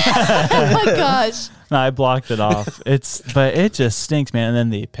 Oh my gosh. no, I blocked it off. But it just stinks, man. And then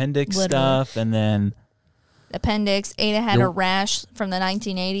the appendix Literally. stuff, and then Appendix. Ada had a rash from the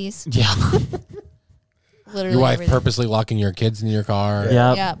 1980s. yeah. Literally. Your wife everything. purposely locking your kids in your car.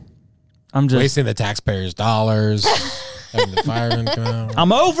 Yeah. Yeah. I'm just Wasting the taxpayers' dollars. Having the firemen come out.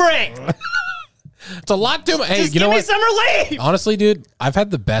 I'm over it. It's a lot too much. Hey, Just you know give me what? some relief. Honestly, dude, I've had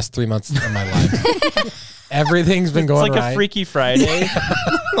the best 3 months of my life. Everything's been It's going like right. a Freaky Friday.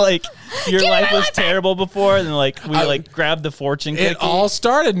 Like your life was terrible before, and then like we like grabbed the fortune cookie. It all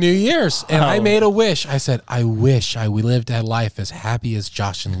started New Year's, and I Oh. made a wish. I said, I wish we lived a life as happy as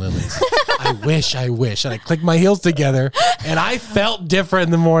Josh and Lily's. I wish. And I clicked my heels together, and I felt different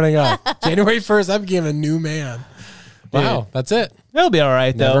in the morning of. January 1st, I became a new man. Wow, that's it. It'll be all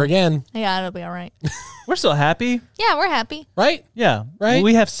right though. Never again. Yeah, it'll be all right. We're still happy. Yeah, we're happy. Right? Yeah. Right?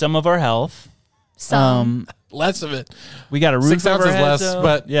 We have some of our health. Less of it. We got a roof 6 over ounces our heads, less, though.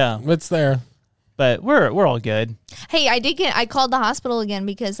 but yeah. it's there. But we're all good. Hey, I called the hospital again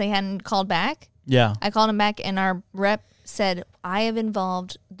because they hadn't called back. Yeah. I called them back, and our rep said, I have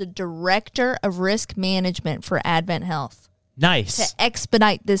involved the director of risk management for Advent Health Nice. to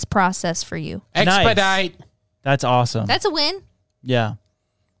expedite this process for you. Expedite. That's awesome. That's a win. Yeah.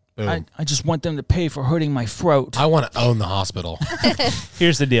 Boom. I just want them to pay for hurting my throat. I want to own the hospital.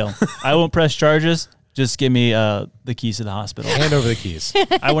 Here's the deal. I won't press charges. Just give me the keys to the hospital. Hand over the keys.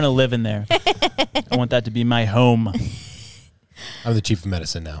 I want to live in there. I want that to be my home. I'm the chief of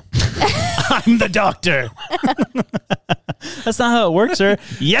medicine now. I'm the doctor. That's not how it works, sir.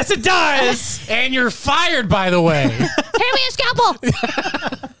 Yes, it does. And you're fired, by the way. Hand me a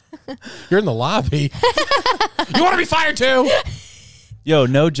scalpel. You're in the lobby. You want to be fired too? Yo,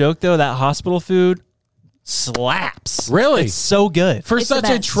 no joke though. That hospital food slaps. Really? It's so good. For It's the such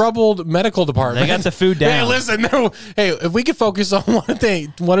a best. troubled medical department. They got the food Hey, down. listen. No. Hey, if we could focus on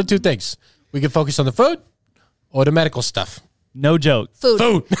one of two things. We could focus on the food or the medical stuff. No joke. Food.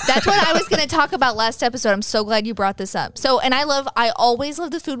 Food. That's what I was going to talk about last episode. I'm so glad you brought this up. So, and I always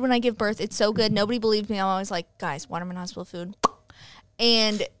love the food when I give birth. It's so good. Nobody believed me. I'm always like, guys, Waterman Hospital food.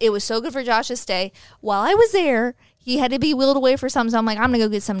 And it was so good for Josh's stay. While I was there, he had to be wheeled away for something. So I'm like, I'm going to go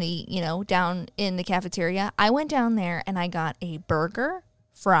get something to eat, down in the cafeteria. I went down there and I got a burger,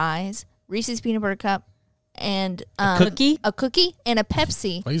 fries, Reese's peanut butter cup, and a cookie, and a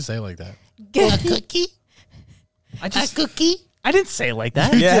Pepsi. Why do you say it like that? A cookie? I didn't say it like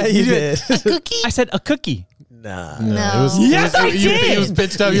that. Yeah, you did. I said a cookie. Nah. No. No. It was, Yes, I it did. was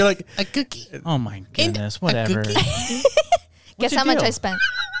pitched up. You're like, a cookie. Oh my goodness. Whatever. Guess your how much deal? I spent?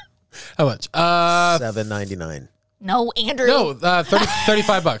 How much? $7.99. No, Andrew. No,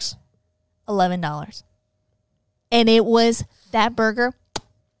 $35. $11. And it was that burger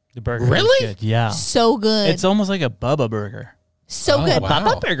The burger. was Really? good. Yeah. so good. It's almost like a Bubba burger. so Oh, good. wow.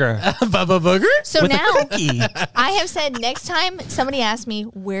 Bubba burger. Bubba Booger? So With now a cookie. I have said next time somebody asks me,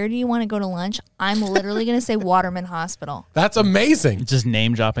 where do you want to go to lunch? I'm literally going to say Waterman Hospital. That's amazing. Just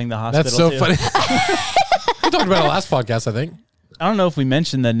name dropping the hospital. That's so too. funny. We talked about it last podcast, I think. I don't know if we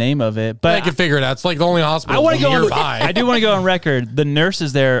mentioned the name of it, But I but can figure it out. It's like the only I hospital want to go nearby. I do want to go on record. The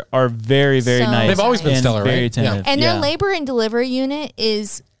nurses there are very, very So nice. They've always been and stellar, very right? Yeah. attentive. And yeah. their labor and delivery unit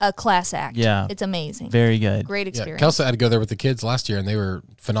is a class act. Yeah. It's amazing. Very good. Great Yeah, experience. Kelsey had to go there with the kids last year, and they were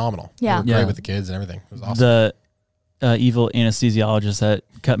phenomenal. Yeah. They were Yeah. great with the kids and everything. It was awesome. The evil anesthesiologist that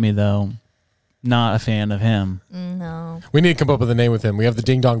cut me, though, not a fan of him. No. We need to come up with a name with him. We have the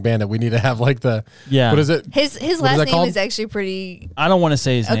Ding Dong Bandit. We need to have like the Yeah. What is it? His What is last that name called? is actually pretty. I don't want to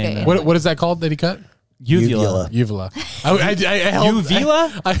say his Okay. name. What is that called that he cut? Uvula. Uvula. I held-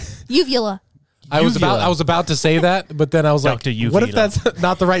 Uvula? Uvula. I was Uvula. about to say that, but then I was Dr. like, what if Uvula. that's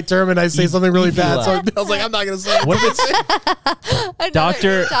not the right term and I say something really bad? So Uvula. I was like, I'm not going to say it. What if it's Another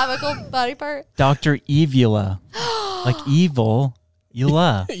Doctor- topical body part. Dr. Evula? Like evil.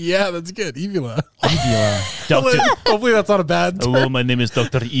 Eula. Yeah, that's good. Uvula. Evula. Doctor. Hopefully that's not a bad term. Hello, my name is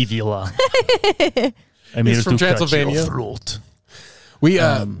Dr. Evula. I'm He's here from to cut Transylvania. your throat. We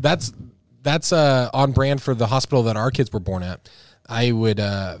that's on brand for the hospital that our kids were born at. I would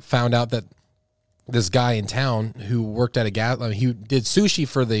found out that this guy in town who worked at he did sushi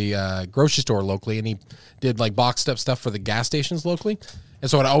for the grocery store locally, and he did like boxed up stuff for the gas stations locally. And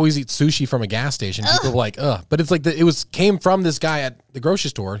so I'd always eat sushi from a gas station. People were like, ugh. But it's like came from this guy at the grocery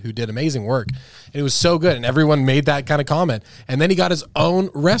store who did amazing work. And it was so good. And everyone made that kind of comment. And then he got his own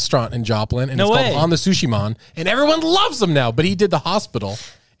restaurant in Joplin. And No it's way. called On the Sushi Man. And everyone loves him now. But he did the hospital.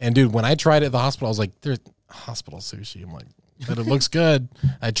 And dude, when I tried it at the hospital, I was like, there's hospital sushi. I'm like, but it looks good.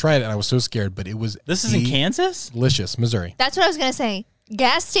 I tried it and I was so scared. But it was This is in Kansas? delicious. Missouri. That's what I was going to say.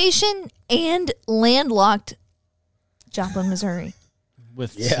 Gas station and landlocked Joplin, Missouri.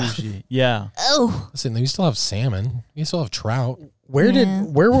 With Yeah. sushi. Yeah. Oh. Listen, you still have salmon. You still have trout. Where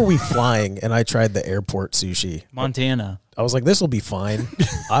were we flying? And I tried the airport sushi. Montana. I was like, this will be fine.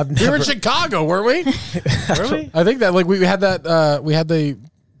 I've We were never. in Chicago, weren't we? Were we? I think that like we had that we had the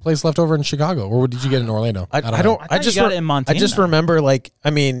place left over in Chicago, or did you get it in Orlando? I know. don't. I I thought just you got it in I just Montana. remember, like, I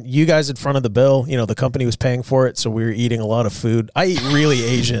mean, you guys in front of the bill. You know, the company was paying for it, so we were eating a lot of food. I eat really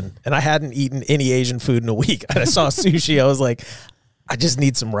Asian, and I hadn't eaten any Asian food in a week. And I saw sushi. I was like, I just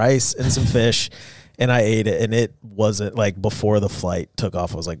need some rice and some fish, and I ate it. And it wasn't like before the flight took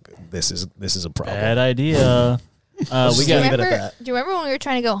off. I was like, this is a problem. Bad idea. We just got leave it at that. Do you remember when we were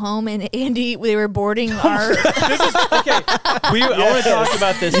trying to go home and Andy, they were boarding our. I want to talk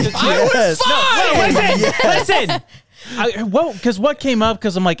about this. Yes. Listen. Because what came up?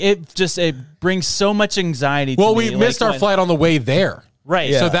 Because I'm like, it brings so much anxiety. Well, to me. we missed our flight on the way there,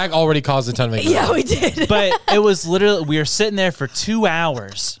 right? so that already caused a ton of anxiety. Yeah, we did. But it was literally we were sitting there for 2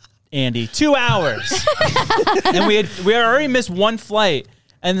 hours, Andy, 2 hours, and we had already missed one flight,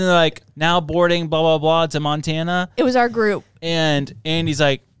 and then like now boarding, blah blah blah, to Montana, It was our group. and Andy's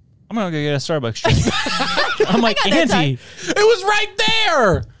like, I'm gonna go get a Starbucks drink. I'm like, got that Andy, It was right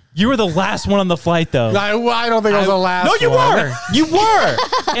there. You were the last one on the flight, though. I don't think I was the last. No, you one. were. You were.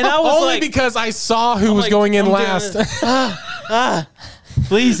 And I was Only like, because I saw who was like, going in I'm last.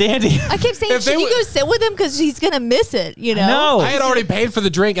 please, Andy. I kept saying, If they should you would- go sit with him because he's gonna miss it? You know. No. I had already paid for the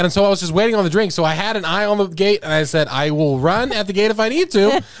drink, and so I was just waiting on the drink. So I had an eye on the gate, and I said, "I will run at the gate if I need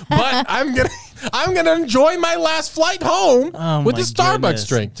to, but I'm gonna enjoy my last flight home Oh, with my the Starbucks goodness.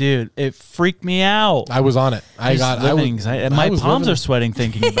 drink." Dude, it freaked me out. I was on it. I was My palms are sweating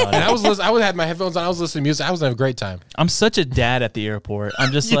thinking about And it. I was listening, I had my headphones on. I was listening to music. I was having a great time. I'm such a dad at the airport.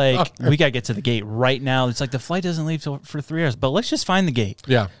 I'm just like, we gotta get to the gate right now. It's like the flight doesn't leave for 3 hours, but let's just find the gate.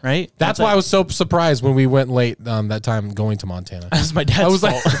 Yeah, Right. That's why I was so surprised when we went late that time going to Montana. That was my dad's I was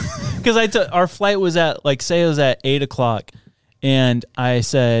fault. like- Because our flight was at, like, say it was at 8 o'clock. And I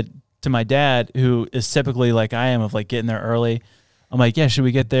said to my dad, who is typically like I am, of like getting there early, I'm like, yeah, should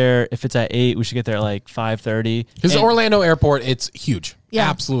we get there? If it's at 8, we should get there at like 5:30. Because Orlando Airport, it's huge. Yeah.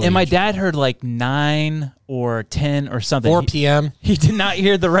 Absolutely. And my huge. dad heard like 9 or 10 or something. 4 p.m. He did not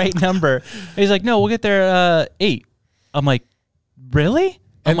hear the right number. He's like, no, we'll get there 8. I'm like, really?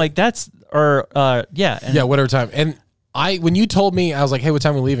 I'm like, that's, or yeah. And Yeah, whatever time. And when you told me, I was like, hey, what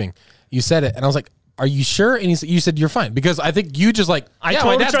time are we leaving? You said it. And I was like, are you sure? And you said, you're fine. Because I think you just like, I yeah,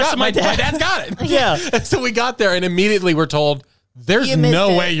 totally my dad's trusted my dad. My dad's got it. Yeah. And so we got there and immediately we're told, there's You missed no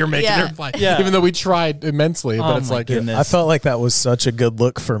it. way you're making Yeah. your flight. Yeah. Even though we tried immensely. But Oh it's my like, goodness. I felt like that was such a good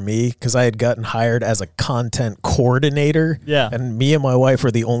look for me because I had gotten hired as a content coordinator. Yeah. And me and my wife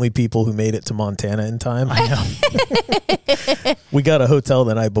were the only people who made it to Montana in time. I know. We got a hotel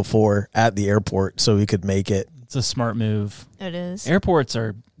the night before at the airport so we could make it. It's a smart move. It is. Airports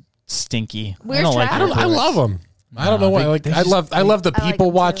are stinky. Weird I don't like traffic. I airports. love them. I don't know why. Like, they I love the I like people them too. They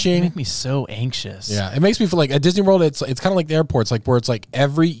watching. make me so anxious. Yeah, it makes me feel like at Disney World, it's kind of like the airports, like where it's like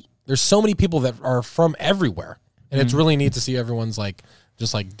there's so many people that are from everywhere, and Mm-hmm. it's really neat to see everyone's like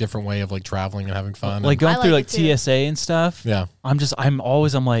just like different way of like traveling and having fun. Like and, going I through like like it too. TSA and stuff. yeah, I'm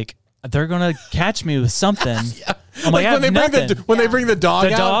like, they're gonna catch me with something. I'm like, I when they have bring nothing. they bring the dog,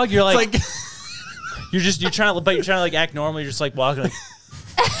 The out, dog, you're like- it's You're trying to like act normal. You're just like walking. Like,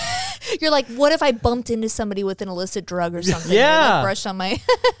 You're like, what if I bumped into somebody with an illicit drug or something? Yeah. Or, like, brushed on my.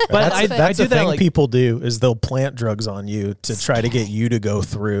 but That's I do the that thing like people do is they'll plant drugs on you to try to get you to go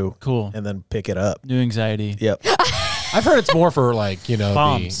through. Cool. And then pick it up. new anxiety. Yep. I've heard it's more for like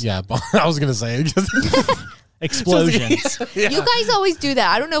Bombs. I was gonna say Explosions. You guys always do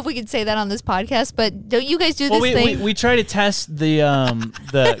that. I don't know if we could say that on this podcast, but don't you guys do this Well, thing? we try to test the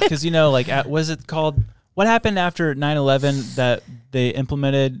because like was it called, what happened after 9/11 that they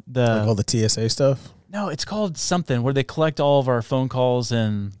implemented Like all the TSA stuff. no, it's called something where they collect all of our phone calls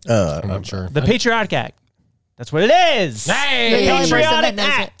and I'm not sure. the Patriotic Act. That's what it is. Hey! You're the only person Patriotic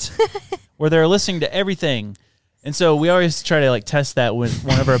that knows Act, where they're listening to everything. And so we always try to like test that with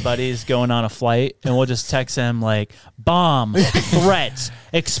one of our buddies going on a flight, and we'll just text him like bomb, threats,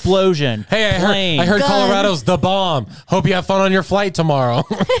 explosion, Hey, plane. I heard Gun. Colorado's the bomb. Hope you have fun on your flight tomorrow.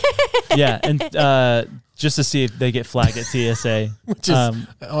 Yeah, and just to see if they get flagged at TSA. Which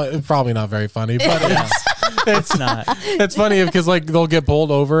is probably not very funny, but It's not. it's funny because like they'll get pulled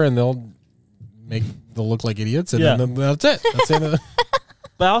over and they'll look like idiots, and Yeah. then that's it. That's it.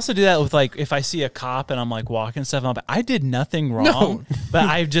 But I also do that with like if I see a cop and I'm like walking stuff, and I'm like, I did nothing wrong, but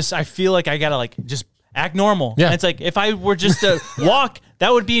I feel like I gotta like just act normal. Yeah. And it's like if I were just to walk,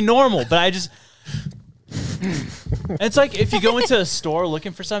 that would be normal. But I just it's like if you go into a store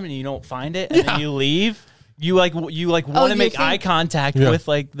looking for something and you don't find it and then you leave, you want to you make think- eye contact Yeah. with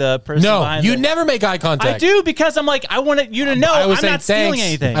like the person No, behind you the- never make eye contact. I do because I'm like I want you to know I always I'm say not stealing thanks.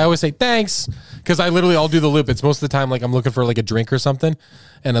 anything. I always say thanks because I'll do the loop. It's most of the time like I'm looking for like a drink or something,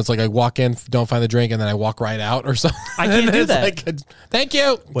 and it's like I walk in, don't find the drink, and then I walk right out or something. I can't And do it's that. Like, thank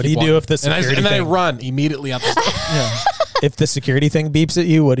you. What do you do if the and security then I thing- run immediately out the store. If the security thing beeps at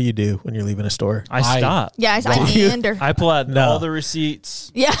you, what do you do when you're leaving a store? I stop. yeah, I meander. I pull out No. all the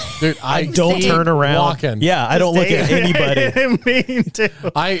receipts. Yeah. Dude, I Don't keep turn around. walking. Yeah, I don't look at anybody.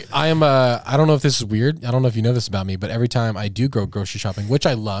 I am I don't know if this is weird. I don't know if you know this about me, but every time I do go grocery shopping, which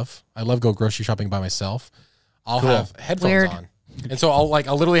I love go grocery shopping by myself, I'll have headphones Weird. on. And so I'll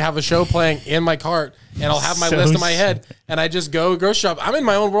literally have a show playing in my cart, and I'll have my list in my head, and I just go grocery shop. I'm in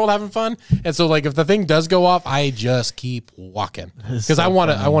my own world having fun, and so like if the thing does go off, I just keep walking because I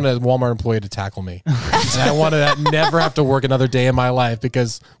want a Walmart employee to tackle me, and I want to never have to work another day in my life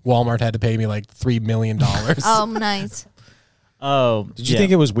because Walmart had to pay me like $3 million. Nice. Oh, Did you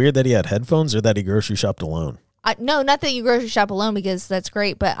think it was weird that he had headphones or that he grocery shopped alone? No, not that you grocery shop alone because that's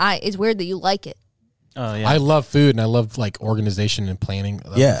great, but it's weird that you like it. Oh yeah. I love food and I love like organization and planning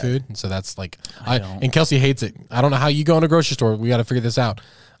of Yeah. food. And so that's like, don't. and Kelsey hates it. I don't know how you go in a grocery store. We got to figure this out.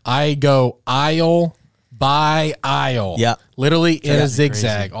 I go aisle by aisle. Yeah. Literally in a That's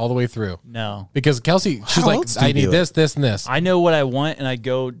zigzag crazy. all the way through. No. Because Kelsey, she's How like, else do you I need do it? this, this, and this. I know what I want, and I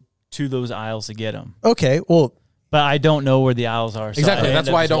go to those aisles to get them. Okay, well, But I don't know where the aisles are. So Exactly. I That's end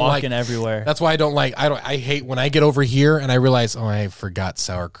up why I just don't like walking everywhere. That's why I don't like. I hate when I get over here and I realize, oh, I forgot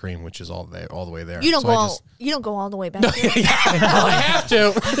sour cream, which is all the way there. You don't So go. I just- You don't go all the way back. I have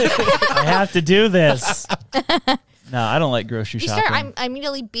to. I have to do this. No, I don't like grocery You shopping. start. I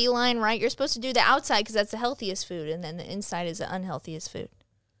immediately beeline right. You're supposed to do the outside because that's the healthiest food, and then the inside is the unhealthiest food.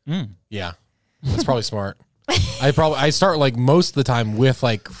 Yeah, that's probably smart. I start like most of the time with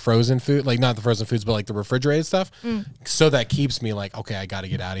like frozen food, like not the frozen foods, but like the refrigerated stuff. So that keeps me like, okay, I got to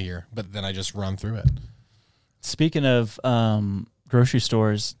get out of here. But then I just run through it. Speaking of grocery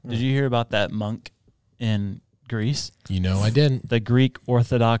stores, did you hear about that monk in Greece? You know, I didn't. The Greek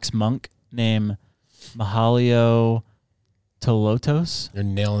Orthodox monk named Mihailo Tolotos. You're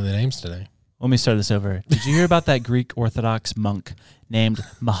nailing the names today. Let me start this over. Did you hear about that Greek Orthodox monk named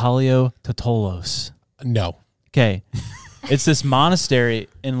Mihailo Totolos? No. Okay. It's this monastery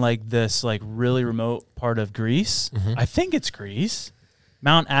in like this like really remote part of Greece. I think it's Greece.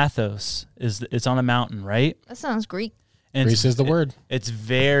 Mount Athos it's on a mountain, right? That sounds Greek. And Greece is the word. It's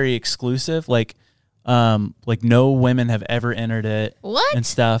very exclusive. Like no women have ever entered it. What? And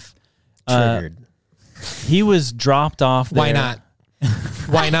stuff. triggered. He was dropped off there. Why not?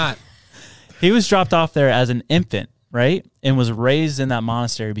 Why not? He was dropped off there as an infant, right? And was raised in that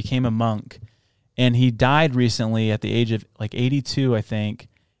monastery, became a monk. And he died recently at the age of like 82, I think,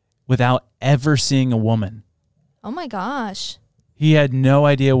 without ever seeing a woman. Oh my gosh. He had no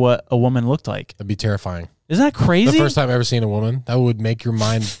idea what a woman looked like. That'd be terrifying. Isn't that crazy? The first time I've ever seen a woman, that would make your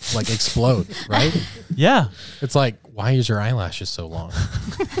mind like explode, right? Yeah. It's like, why is your eyelashes so long?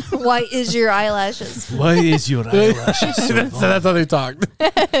 Why is your eyelashes? Why is your eyelashes so that's how they talked.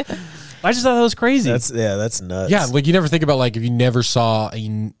 I just thought that was crazy. That's nuts. Yeah, like you never think about like if you never saw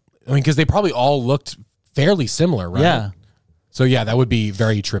because they probably all looked fairly similar, right? Yeah. So yeah, that would be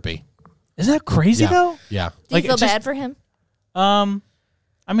very trippy. Isn't that crazy though? Yeah. Do Like, you feel it just- bad for him?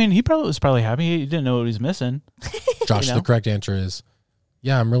 I mean, he was probably happy. He didn't know what he was missing. Josh, You know? the correct answer is,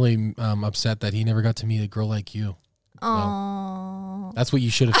 yeah, I'm really upset that he never got to meet a girl like you. Oh. That's what you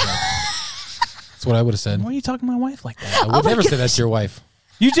should have said. That's what I would have said. Why are you talking to my wife like that? I would never say that to your wife.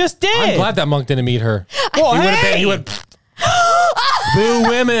 You just did. I'm glad that monk didn't meet her. Well, He would have hey! been. He would. Boo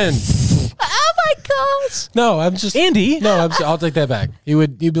women. Oh my gosh. No, I'm just Andy. No, I'll take that back.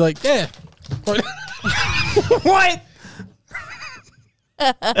 You'd be like, yeah. What?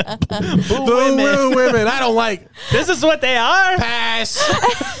 Boo women. I don't like. This is what they are. Pass.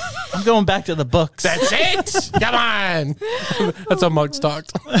 I'm going back to the books. That's it. Come on. That's how monks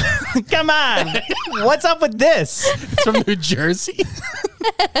talked. Come on. What's up with this? It's from New Jersey.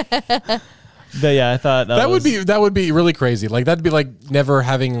 But yeah, I thought That would be really crazy. Like that'd be like never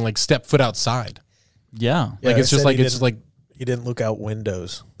having like step foot outside. Yeah. Like it's it just said like he it's just like he didn't look out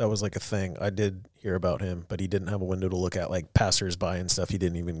windows. That was like a thing. I did hear about him, but he didn't have a window to look at, like passersby and stuff. He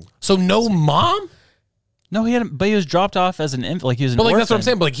didn't even. so no mom. No, but he was dropped off as an infant. Like he was an But like that's what I'm orphan.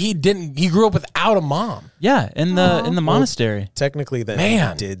 saying. But like he didn't. He grew up without a mom. Yeah, in the monastery. Technically, then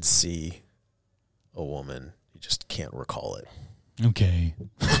Man. he did see a woman. He just can't recall it. Okay.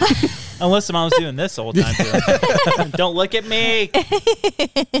 Unless the mom's doing this the whole time. Too. Don't look at me.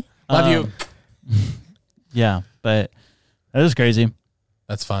 Love you. Yeah, but that was crazy.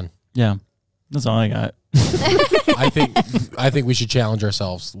 That's fun. Yeah, that's all I got. I think we should challenge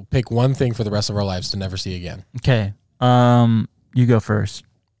ourselves. Pick one thing for the rest of our lives to never see again. Okay. You go first.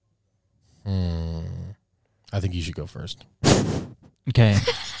 I think you should go first. Okay.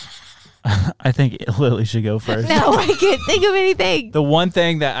 I think Lily should go first. No, I can't think of anything. The one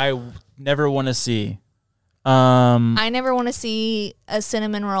thing that I never want to see. I never want to see a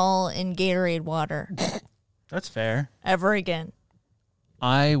cinnamon roll in Gatorade water That's fair. ever again.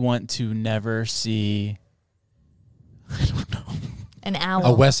 I want to never see. An owl.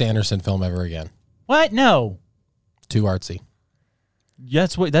 A Wes Anderson film ever again. What? No. Too artsy.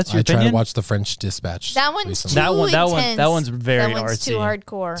 That's your I tried opinion. to watch The French Dispatch. That one's recently. That one's very that one's artsy. too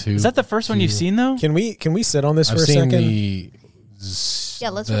hardcore. Is that the first one you've seen though? Can we sit on this I've for a seen second? Yeah,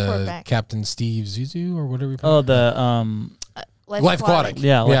 let's report back. Captain Steve Zissou or whatever. Oh, the Life Aquatic.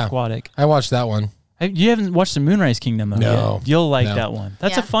 yeah, Life Aquatic. I watched that one. You haven't watched the Moonrise Kingdom though. No. yet. You'll like No. that one.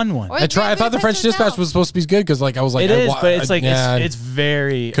 That's Yeah. a fun one. Or I tried. I thought The French Dispatch was supposed to be good because like I was like It I is, but it's like yeah, it's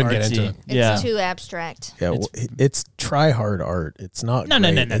very couldn't artsy. get into it. It's Yeah. too abstract. Yeah, it's try hard art. It's not. No,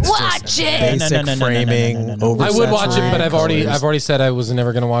 no, great. no. It's Watch just it! Basic framing. I would watch it, but oversaturated I've already colors. said I was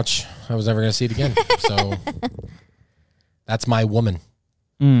never going to watch. I was never going to see it again. So that's my woman.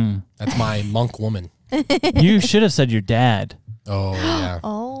 That's my monk woman. You should have said your dad. Oh, yeah.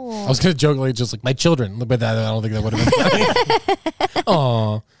 Oh. I was going to jokingly just like, my children. But that, I don't think that would have been funny.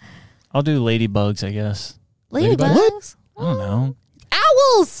 Aw. I'll do ladybugs, I guess. Ladybugs? I don't know.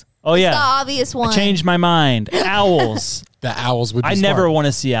 Owls. Oh, It's yeah. the obvious one. I changed my mind. Owls. The owls would be I smart. never want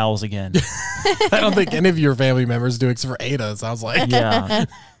to see owls again. I don't think any of your family members do except for Ada, it sounds like. Yeah.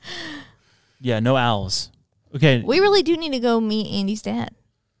 Yeah, no owls. Okay. We really do need to go meet Andy's dad.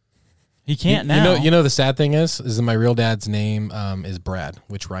 He can't now. You know the sad thing is that my real dad's name is Brad,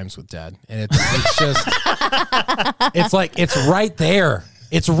 which rhymes with dad. And it's just it's like it's right there.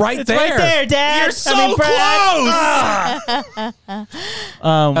 It's right there. right there, Dad. You're so close.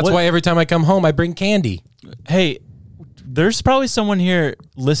 That's why every time I come home I bring candy. Hey, there's probably someone here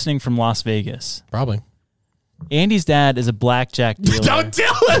listening from Las Vegas. Probably. Andy's dad is a blackjack dealer. Don't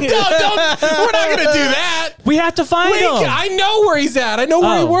tell him. Don't. We're not gonna do that. We have to find him. I know where he's at. I know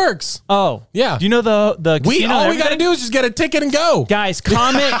where he works. Oh, Yeah. Do you know the casino All and we got to everything? do is just get a ticket and go. Guys,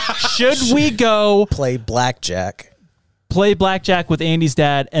 comment. Should we go Play blackjack. play blackjack with Andy's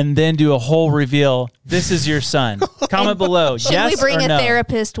dad and then do a whole reveal? This is your son. Comment below. Should Yes we bring or a no?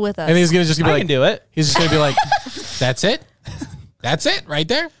 therapist with us? And he's gonna just be I like, can do it. He's just gonna be like, "That's it, that's it, right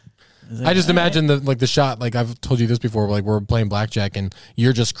there." I just imagine the shot. Like I've told you this before. Like we're playing blackjack and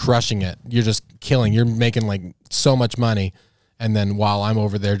you're just crushing it. You're just killing. You're making like so much money. And then while I'm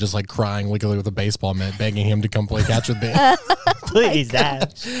over there just like crying, literally with a baseball mitt, begging him to come play catch with me. Please,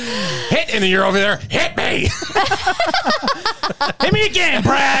 Dad. Hit, and then you're over there. Hit me. Hit me again,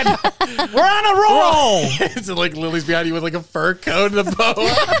 Brad. We're on a roll. So like Lily's behind you with like a fur coat and a bow.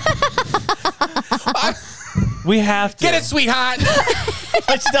 We have to Get it, sweetheart.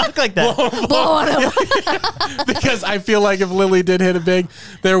 Let's talk like that. Blow on him. Because I feel like if Lily did hit it big,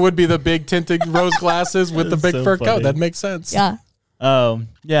 there would be the big tinted rose glasses with the big so fur funny. coat. That makes sense. Yeah.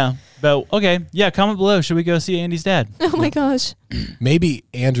 Yeah. But okay. Yeah. Comment below. Should we go see Andy's dad? Oh my gosh. Maybe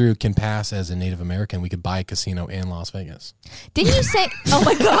Andrew can pass as a Native American. We could buy a casino in Las Vegas. Didn't you say? Oh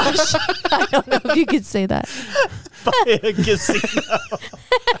my gosh. I don't know if you could say that.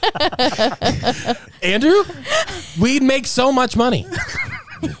 Andrew, we'd make so much money.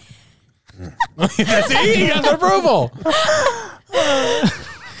 See, he got the approval.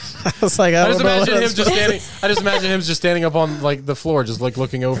 I was like, I I just don't know what imagine him else just to- standing. I just imagine him just standing up on like the floor, just like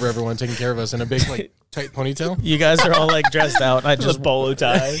looking over everyone, taking care of us in a big like tight ponytail. You guys are all like dressed out. I just Bolo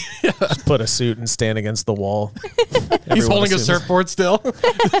tie. just put a suit and stand against the wall. He's Everyone holding a assumes- surfboard still.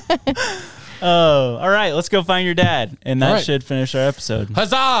 Oh, all right. Let's go find your dad, and that All right. should finish our episode.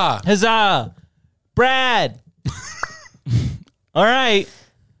 Huzzah! Huzzah, Brad. All right.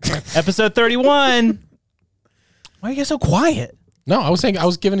 Episode 31. Why are you guys so quiet? No, I was saying I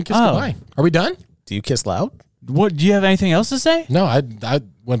was giving a kiss goodbye. Are we done? Do you kiss loud? What? Do you have anything else to say? No, I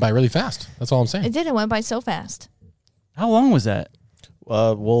went by really fast. That's all I'm saying. It did. It went by so fast. How long was that?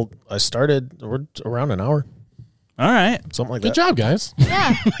 Well, I started. We're around an hour, All right. something like Good that. job, guys.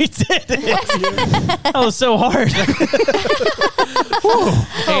 Yeah. We did it. That was so hard.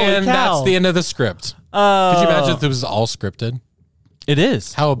 And cow. that's the end of the script. Could you imagine if this was all scripted? It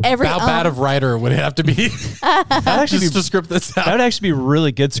is. How bad of writer would it have to be just to script this That out? would actually be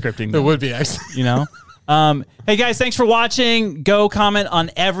really good scripting. It would be actually. You know? Hey, guys, thanks for watching. Go comment on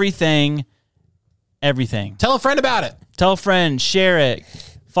everything. Everything. Tell a friend about it. Tell a friend. Share it.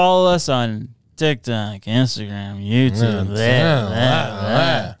 Follow us on TikTok, Instagram, YouTube.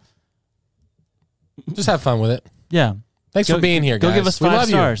 Just have fun with it. Yeah. Thanks for being here, guys. Go give us We 5 love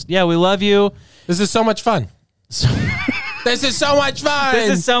you. stars. Yeah, we love you. This is so much fun. This is so much fun. This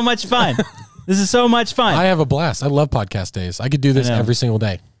is so much fun. This is so much fun. I have a blast. I love podcast days. I could do this I know. every single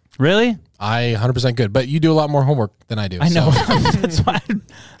day. Really? I 100% could. But you do a lot more homework than I do. I know. so. that's why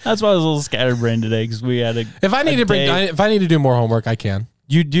I was a little scatterbrained today because we had a. If I need to day. if I need to do more homework, I can.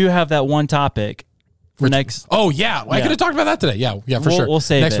 You do have that one topic for next. Oh yeah, I Yeah. could have talked about that today. Yeah, for sure. We'll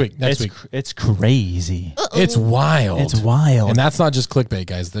save next it. week. Next It's week. It's crazy. It's wild. It's wild. And that's not just clickbait,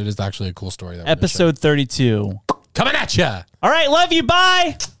 guys. That is actually a cool story. That we're gonna Episode 32. share. Coming at ya. All right, love you.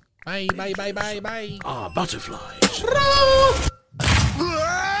 Bye. Bye. Bye. Ah, butterflies.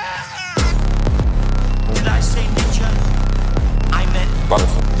 Did I say ninja? I meant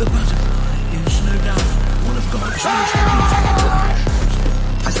butterfly. The butterfly is no doubt one of God's most beautiful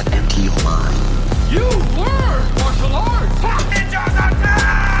creations. As I empty your mind, You